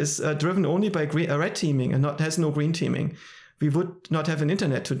regulation that is driven only by red teaming and has no green teaming, we would not have an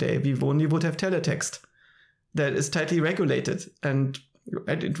internet today. We only would have teletext that is tightly regulated. And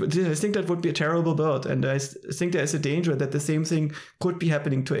I think that would be a terrible world, and I think there is a danger that the same thing could be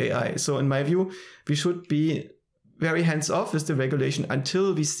happening to AI. So in my view, we should be very hands-off with the regulation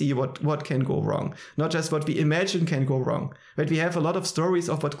until we see what can go wrong, not just what we imagine can go wrong. Right? We have a lot of stories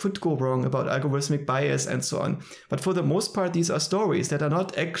of what could go wrong about algorithmic bias and so on. But for the most part, these are stories that are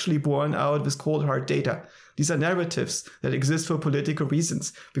not actually borne out with cold hard data. These are narratives that exist for political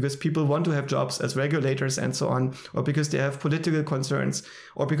reasons, because people want to have jobs as regulators and so on, or because they have political concerns,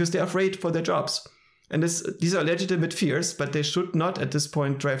 or because they're afraid for their jobs. And these are legitimate fears, but they should not at this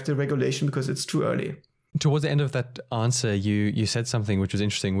point drive the regulation because it's too early. Towards the end of that answer, you said something which was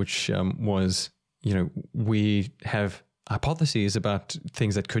interesting, which was, we have hypotheses about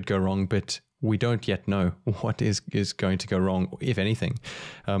things that could go wrong, but we don't yet know what is going to go wrong, if anything.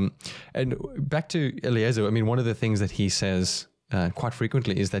 And back to Eliezer, I mean, one of the things that he says quite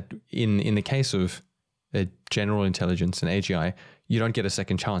frequently is that in the case of general intelligence and AGI, you don't get a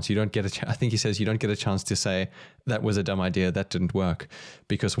second chance. You don't get I think he says you don't get a chance to say that was a dumb idea, that didn't work,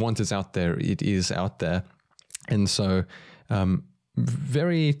 because once it's out there, it is out there. And so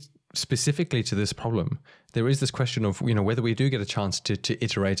very specifically to this problem, there is this question of, whether we do get a chance to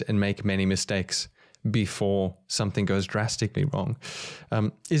iterate and make many mistakes before something goes drastically wrong.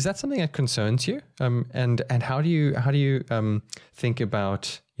 Is that something that concerns you? And how do you think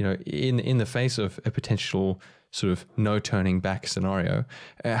about, in the face of a potential sort of no turning back scenario.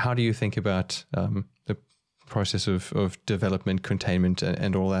 How do you think about the process of development, containment,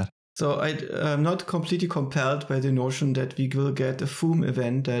 and all that? So I'm not completely compelled by the notion that we will get a boom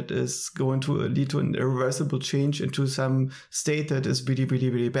event that is going to lead to an irreversible change into some state that is really, really,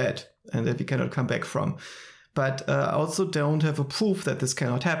 really bad and that we cannot come back from. But I also don't have a proof that this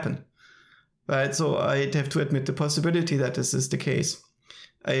cannot happen. Right? So I have to admit the possibility that this is the case.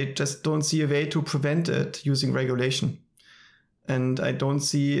 I just don't see a way to prevent it using regulation. And I don't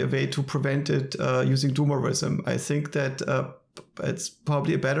see a way to prevent it using doomerism. I think that it's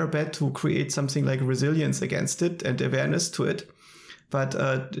probably a better bet to create something like resilience against it and awareness to it. But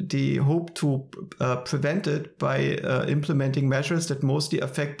the hope to prevent it by implementing measures that mostly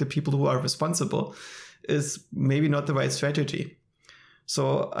affect the people who are responsible is maybe not the right strategy.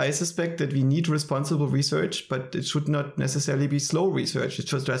 So I suspect that we need responsible research, but it should not necessarily be slow research. It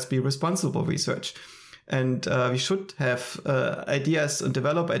should just be responsible research. And we should have ideas and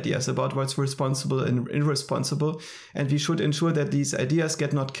develop ideas about what's responsible and irresponsible. And we should ensure that these ideas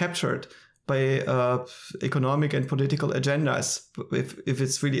get not captured by economic and political agendas if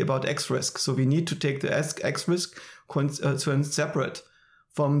it's really about X risk. So we need to take the X risk concern separate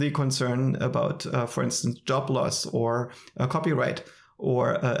from the concern about, for instance, job loss or copyright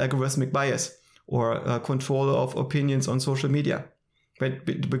or algorithmic bias or control of opinions on social media. Right?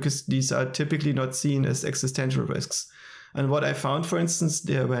 Because these are typically not seen as existential risks. And what I found, for instance,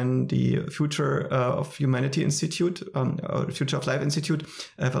 when the Future of Humanity Institute, or Future of Life Institute,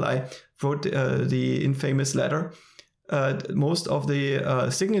 FLI, wrote the infamous letter, most of the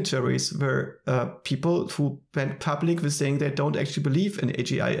signatories were people who went public with saying they don't actually believe in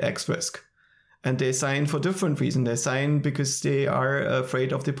AGI X risk. And they sign for different reasons. They sign because they are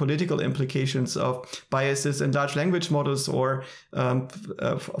afraid of the political implications of biases in large language models or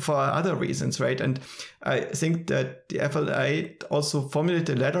for other reasons, right? And I think that the FLI also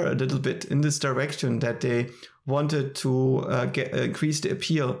formulated a letter a little bit in this direction, that they wanted to increase the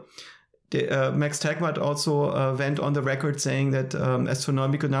appeal. Max Tegmark also went on the record saying that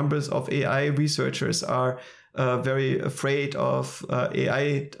astronomical numbers of AI researchers are very afraid of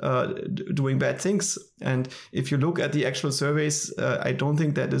AI doing bad things. And if you look at the actual surveys, I don't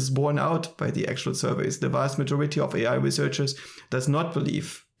think that is borne out by the actual surveys. The vast majority of AI researchers does not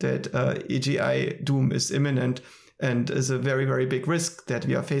believe that AGI doom is imminent and is a very, very big risk that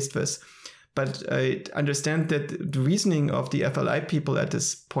we are faced with. But I understand that the reasoning of the FLI people at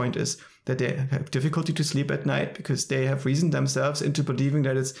this point is that they have difficulty to sleep at night because they have reasoned themselves into believing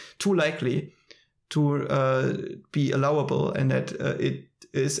that it's too likely to be allowable and that it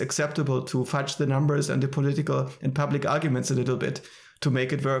is acceptable to fudge the numbers and the political and public arguments a little bit to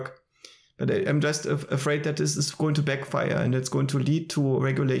make it work. But I'm just afraid that this is going to backfire and it's going to lead to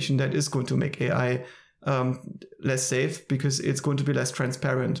regulation that is going to make AI less safe because it's going to be less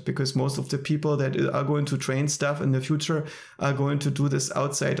transparent, because most of the people that are going to train stuff in the future are going to do this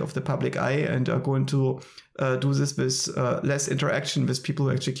outside of the public eye and are going to do this with less interaction with people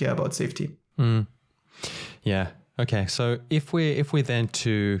who actually care about safety. Mm. Yeah. Okay. So if we're then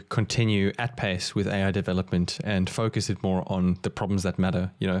to continue at pace with AI development and focus it more on the problems that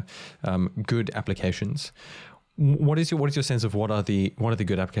matter, good applications, what is your sense of what are the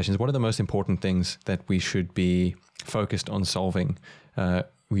good applications? What are the most important things that we should be focused on solving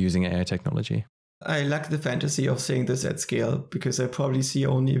using AI technology? I lack the fantasy of saying this at scale because I probably see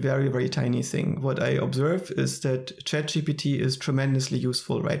only a very, very tiny thing. What I observe is that ChatGPT is tremendously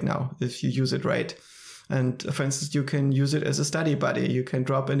useful right now if you use it right. And for instance, you can use it as a study buddy. You can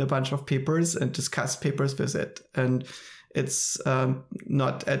drop in a bunch of papers and discuss papers with it. And it's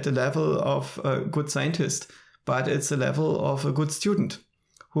not at the level of a good scientist, but it's a level of a good student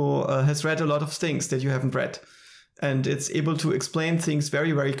who has read a lot of things that you haven't read. And it's able to explain things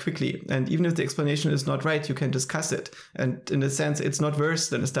very, very quickly. And even if the explanation is not right, you can discuss it. And in a sense, it's not worse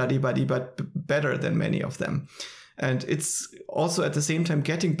than a study buddy, but better than many of them. And it's also at the same time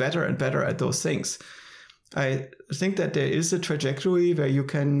getting better and better at those things. I think that there is a trajectory where you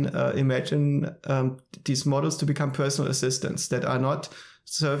can imagine these models to become personal assistants that are not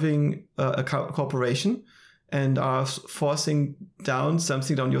serving a corporation and are forcing down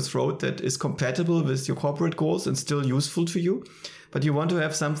something down your throat that is compatible with your corporate goals and still useful to you. But you want to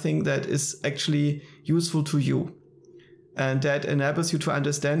have something that is actually useful to you and that enables you to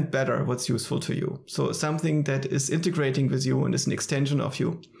understand better what's useful to you. So something that is integrating with you and is an extension of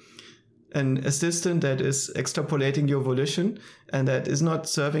you. An assistant that is extrapolating your volition and that is not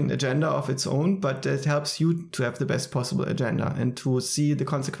serving an agenda of its own, but that helps you to have the best possible agenda and to see the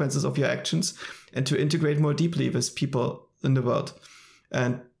consequences of your actions and to integrate more deeply with people in the world.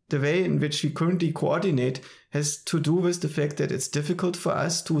 And the way in which we currently coordinate has to do with the fact that it's difficult for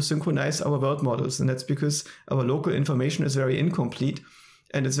us to synchronize our world models. And that's because our local information is very incomplete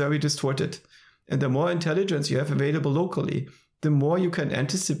and it's very distorted. And the more intelligence you have available locally, the more you can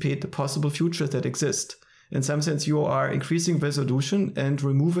anticipate the possible futures that exist. In some sense, you are increasing resolution and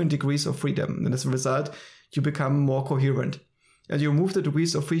removing degrees of freedom. And as a result, you become more coherent. And you remove the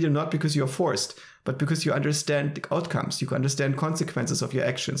degrees of freedom not because you're forced, but because you understand the outcomes. You can understand consequences of your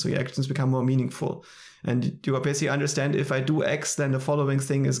actions. So your actions become more meaningful. And you basically understand, if I do X, then the following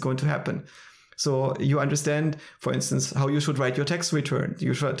thing is going to happen. So you understand, for instance, how you should write your tax return.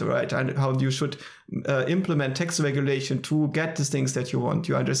 You should write how you should implement tax regulation to get the things that you want.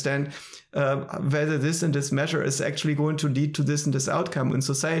 You understand whether this and this measure is actually going to lead to this and this outcome in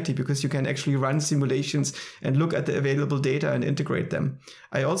society, because you can actually run simulations and look at the available data and integrate them.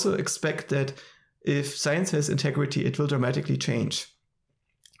 I also expect that if science has integrity, it will dramatically change.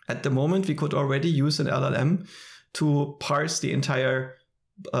 At the moment, we could already use an LLM to parse the entire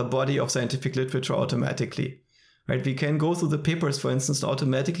body of scientific literature automatically, right? We can go through the papers, for instance,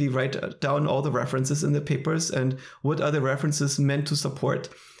 automatically write down all the references in the papers and what are the references meant to support.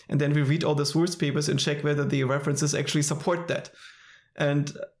 And then we read all the source papers and check whether the references actually support that.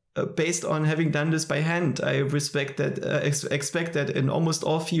 And based on having done this by hand, I expect that in almost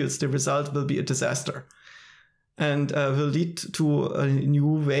all fields, the result will be a disaster. And will lead to a new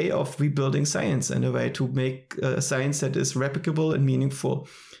way of rebuilding science and a way to make science that is replicable and meaningful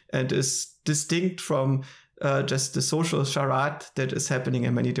and is distinct from just the social charade that is happening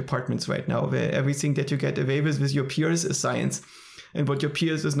in many departments right now, where everything that you get away with your peers is science. And what your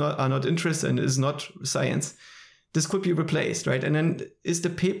peers are not interested in is not science. This could be replaced, right? And then is the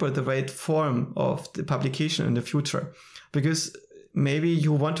paper the right form of the publication in the future? Because maybe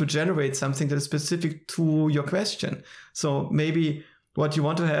you want to generate something that is specific to your question. So maybe what you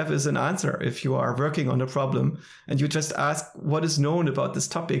want to have is an answer if you are working on a problem and you just ask what is known about this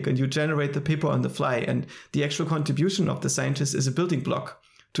topic and you generate the paper on the fly. And the actual contribution of the scientist is a building block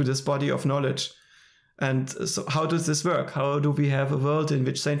to this body of knowledge. And so how does this work? How do we have a world in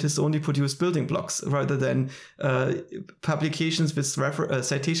which scientists only produce building blocks rather than publications with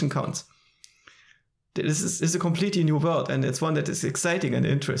citation counts? This is a completely new world, and it's one that is exciting and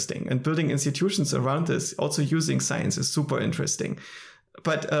interesting. And building institutions around this, also using science, is super interesting.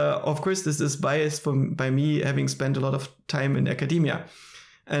 But of course, this is biased by me having spent a lot of time in academia.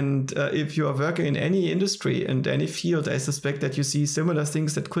 And if you are working in any industry and any field, I suspect that you see similar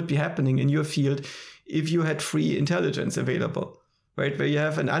things that could be happening in your field if you had free intelligence available. Right, where you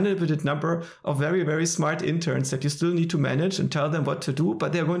have an unlimited number of very, very smart interns that you still need to manage and tell them what to do,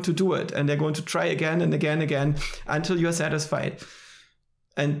 but they're going to do it. And they're going to try again and again and again until you're satisfied.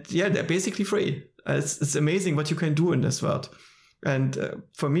 And yeah, they're basically free. It's amazing what you can do in this world. And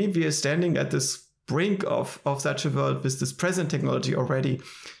for me, we are standing at this brink of such a world with this present technology already.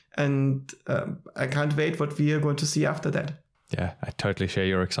 And I can't wait what we are going to see after that. Yeah, I totally share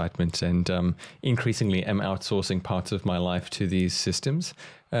your excitement, and increasingly am outsourcing parts of my life to these systems.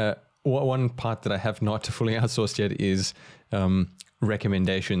 One part that I have not fully outsourced yet is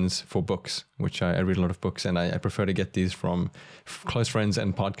recommendations for books, which I read a lot of books, and I prefer to get these from close friends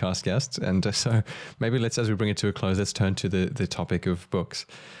and podcast guests. And so maybe as we bring it to a close, let's turn to the topic of books.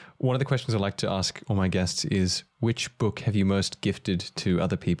 One of the questions I like to ask all my guests is, which book have you most gifted to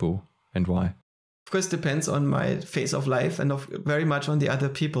other people and why? Of course, depends on my phase of life and very much on the other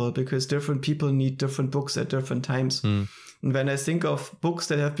people, because different people need different books at different times. And when I think of books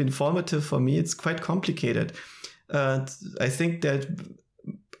that have been formative for me, it's quite complicated. I think that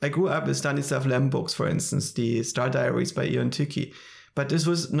I grew up with Stanislaw Lem books, for instance, the Diaries by Ian Tiki. But this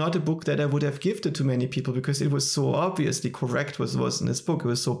was not a book that I would have gifted to many people because it was so obviously correct what was in this book. It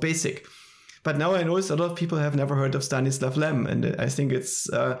was so basic. But now I notice a lot of people have never heard of Stanislaw Lem, and I think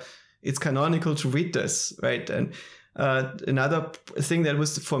it's canonical to read this, right? And another thing that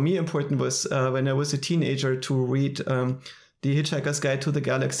was for me important was when I was a teenager to read The Hitchhiker's Guide to the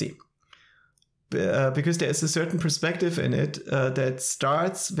Galaxy. Because there is a certain perspective in it that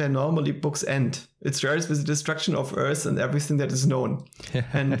starts where normally books end. It starts with the destruction of Earth and everything that is known,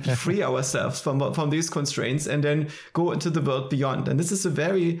 and free ourselves from these constraints and then go into the world beyond. And this is a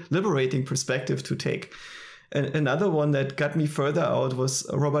very liberating perspective to take. Another one that got me further out was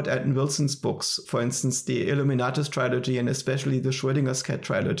Robert Anton Wilson's books, for instance, the Illuminatus trilogy and especially the Schrödinger's cat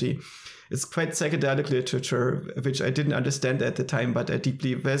trilogy. It's quite psychedelic literature, which I didn't understand at the time, but I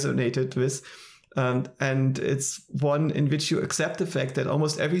deeply resonated with. And it's one in which you accept the fact that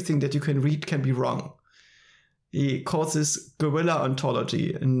almost everything that you can read can be wrong. He calls this guerrilla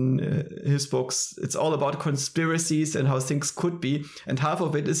ontology in his books. It's all about conspiracies and how things could be. And half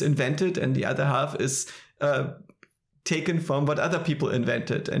of it is invented and the other half is taken from what other people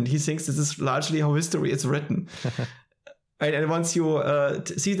invented. And he thinks this is largely how history is written. Right? And once you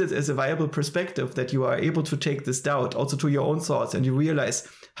see this as a viable perspective, that you are able to take this doubt also to your own thoughts, and you realize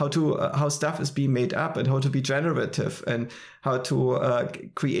how stuff is being made up and how to be generative and how to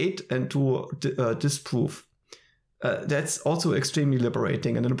create and to disprove. That's also extremely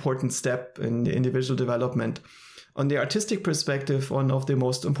liberating and an important step in individual development. On the artistic perspective, one of the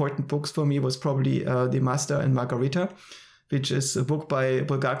most important books for me was probably The Master and Margarita, which is a book by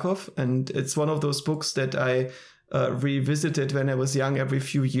Bulgakov. And it's one of those books that I revisited when I was young every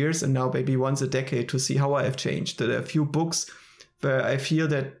few years, and now maybe once a decade, to see how I have changed. There are a few books where I feel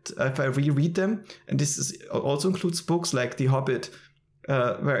that if I reread them, and also includes books like The Hobit,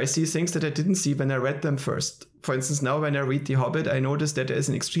 where I see things that I didn't see when I read them first. For instance, now when I read The Hobit, I notice that there is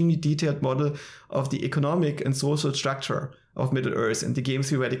an extremely detailed model of the economic and social structure of Middle-earth and the game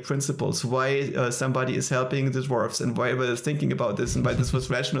theoretic principles, why somebody is helping the dwarves and why they're thinking about this and why this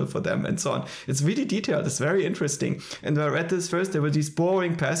was rational for them and so on. It's really detailed. It's very interesting. And when I read this first, there were these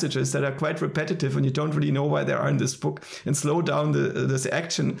boring passages that are quite repetitive and you don't really know why they are in this book, and slow down this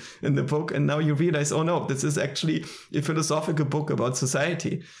action in the book. And now you realize, oh no, this is actually a philosophical book about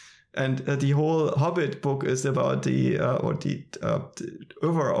society. And the whole Hobbit book is about the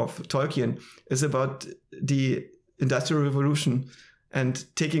oeuvre of Tolkien is about the Industrial Revolution and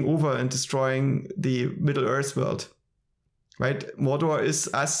taking over and destroying the Middle-earth world, right? Mordor is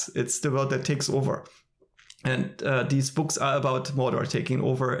us. It's the world that takes over. And these books are about Mordor taking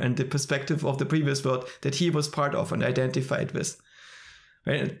over and the perspective of the previous world that he was part of and identified with.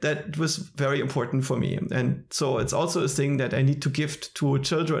 Right? That was very important for me. And so it's also a thing that I need to gift to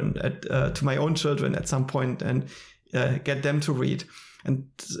children, to my own children at some point, and get them to read. And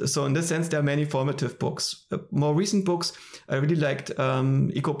so in this sense, there are many formative books. More recent books, I really liked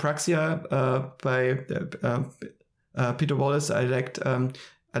Ecopraxia by Peter Wallace. I like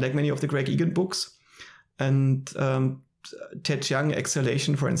many of the Greg Egan books. And Ted Chiang,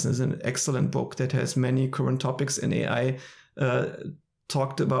 Exhalation, for instance, is an excellent book that has many current topics in AI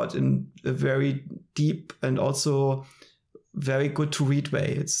talked about in a very deep and also very good to read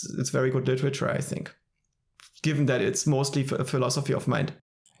way. It's very good literature, I think, given that it's mostly a philosophy of mind.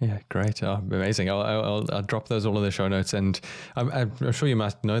 Yeah, great. Oh, amazing. I'll drop those all in the show notes. And I'm sure you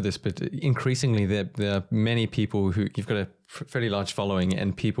must know this, but increasingly there are many people who you've got a fairly large following,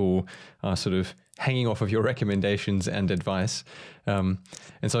 and people are sort of hanging off of your recommendations and advice. And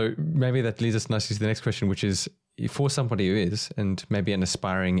so maybe that leads us nicely to the next question, which is, for somebody who is, and maybe an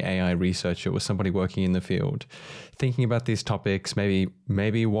aspiring AI researcher or somebody working in the field, thinking about these topics,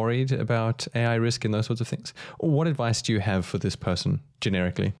 maybe worried about AI risk and those sorts of things, what advice do you have for this person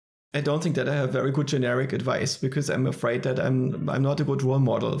generically? I don't think that I have very good generic advice, because I'm afraid that I'm not a good role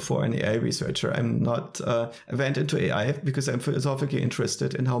model for an AI researcher. I'm not. I went into AI because I'm philosophically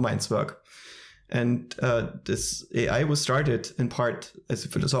interested in how minds work. And this AI was started in part as a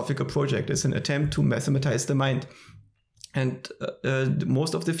philosophical project, as an attempt to mathematize the mind. And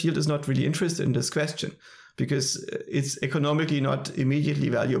most of the field is not really interested in this question because it's economically not immediately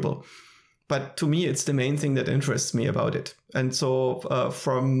valuable. But to me, it's the main thing that interests me about it. And so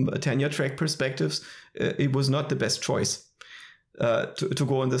from a tenure track perspectives, it was not the best choice to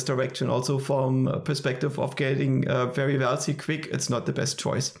go in this direction. Also from a perspective of getting very wealthy quick, it's not the best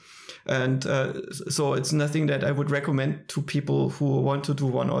choice. And so it's nothing that I would recommend to people who want to do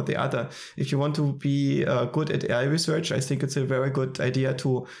one or the other. If you want to be good at AI research, I think it's a very good idea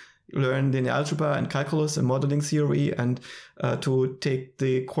to learn linear algebra and calculus and modeling theory, and to take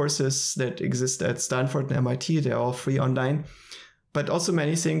the courses that exist at Stanford and MIT. They're all free online. But also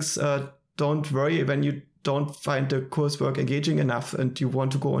many things, don't worry when you don't find the coursework engaging enough and you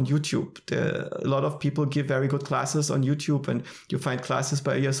want to go on YouTube. A lot of people give very good classes on YouTube, and you find classes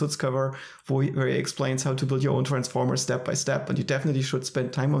by Ilya Sutskever where he explains how to build your own transformer step by step. And you definitely should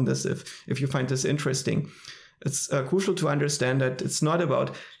spend time on this if you find this interesting. It's crucial to understand that it's not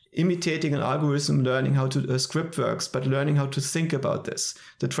about imitating an algorithm, learning how a script works, but learning how to think about this.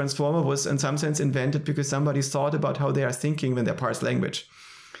 The transformer was in some sense invented because somebody thought about how they are thinking when they parse language.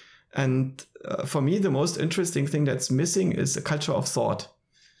 And for me, the most interesting thing that's missing is a culture of thought.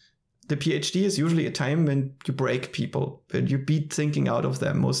 The PhD is usually a time when you break people, when you beat thinking out of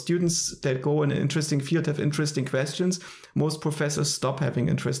them. Most students that go in an interesting field have interesting questions. Most professors stop having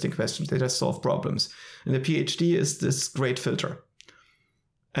interesting questions. They just solve problems. And the PhD is this great filter.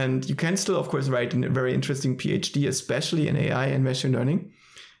 And you can still, of course, write a very interesting PhD, especially in AI and machine learning.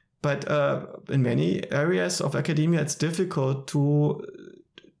 But in many areas of academia, it's difficult to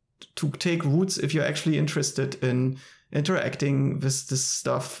take roots if you're actually interested in interacting with this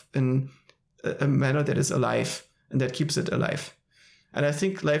stuff in a manner that is alive and that keeps it alive. And I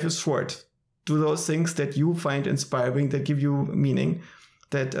think life is short. Do those things that you find inspiring, that give you meaning,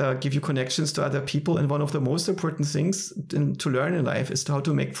 that give you connections to other people. And one of the most important things to learn in life is how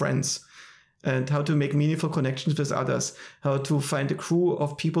to make friends and how to make meaningful connections with others, how to find a crew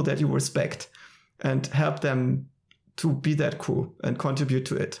of people that you respect and help them to be that crew and contribute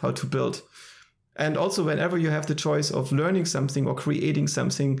to it, how to build. And also, whenever you have the choice of learning something or creating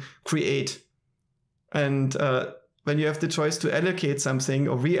something, create. And when you have the choice to allocate something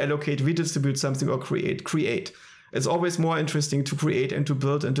or reallocate, redistribute something or create. It's always more interesting to create and to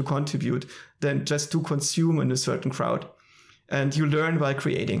build and to contribute than just to consume in a certain crowd. And you learn while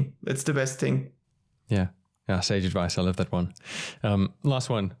creating. It's the best thing. Yeah. Sage advice. I love that one. Last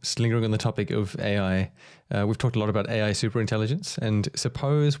one, lingering on the topic of AI. We've talked a lot about AI superintelligence, and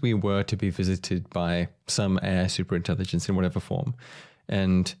suppose we were to be visited by some AI superintelligence in whatever form,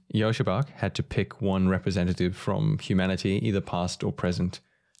 and Joscha Bach had to pick one representative from humanity, either past or present,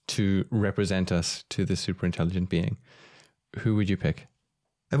 to represent us to the superintelligent being. Who would you pick?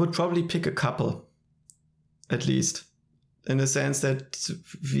 I would probably pick a couple, at least. In the sense that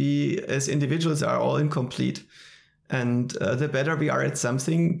we as individuals are all incomplete. And the better we are at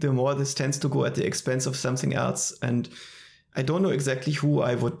something, the more this tends to go at the expense of something else. And I don't know exactly who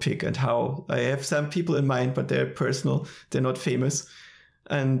I would pick and how. I have some people in mind, but they're personal. They're not famous.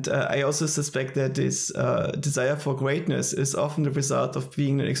 And I also suspect that this desire for greatness is often the result of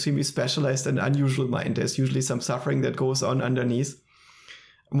being an extremely specialized and unusual mind. There's usually some suffering that goes on underneath.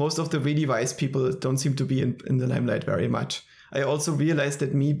 Most of the really wise people don't seem to be in the limelight very much. I also realized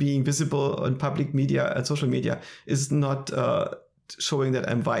that me being visible on public media and social media is not showing that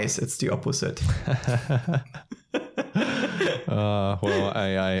I'm wise. It's the opposite. Well,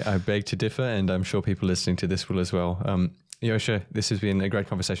 I beg to differ, and I'm sure people listening to this will as well. Joscha, this has been a great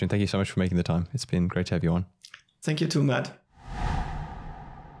conversation. Thank you so much for making the time. It's been great to have you on. Thank you too, Matt.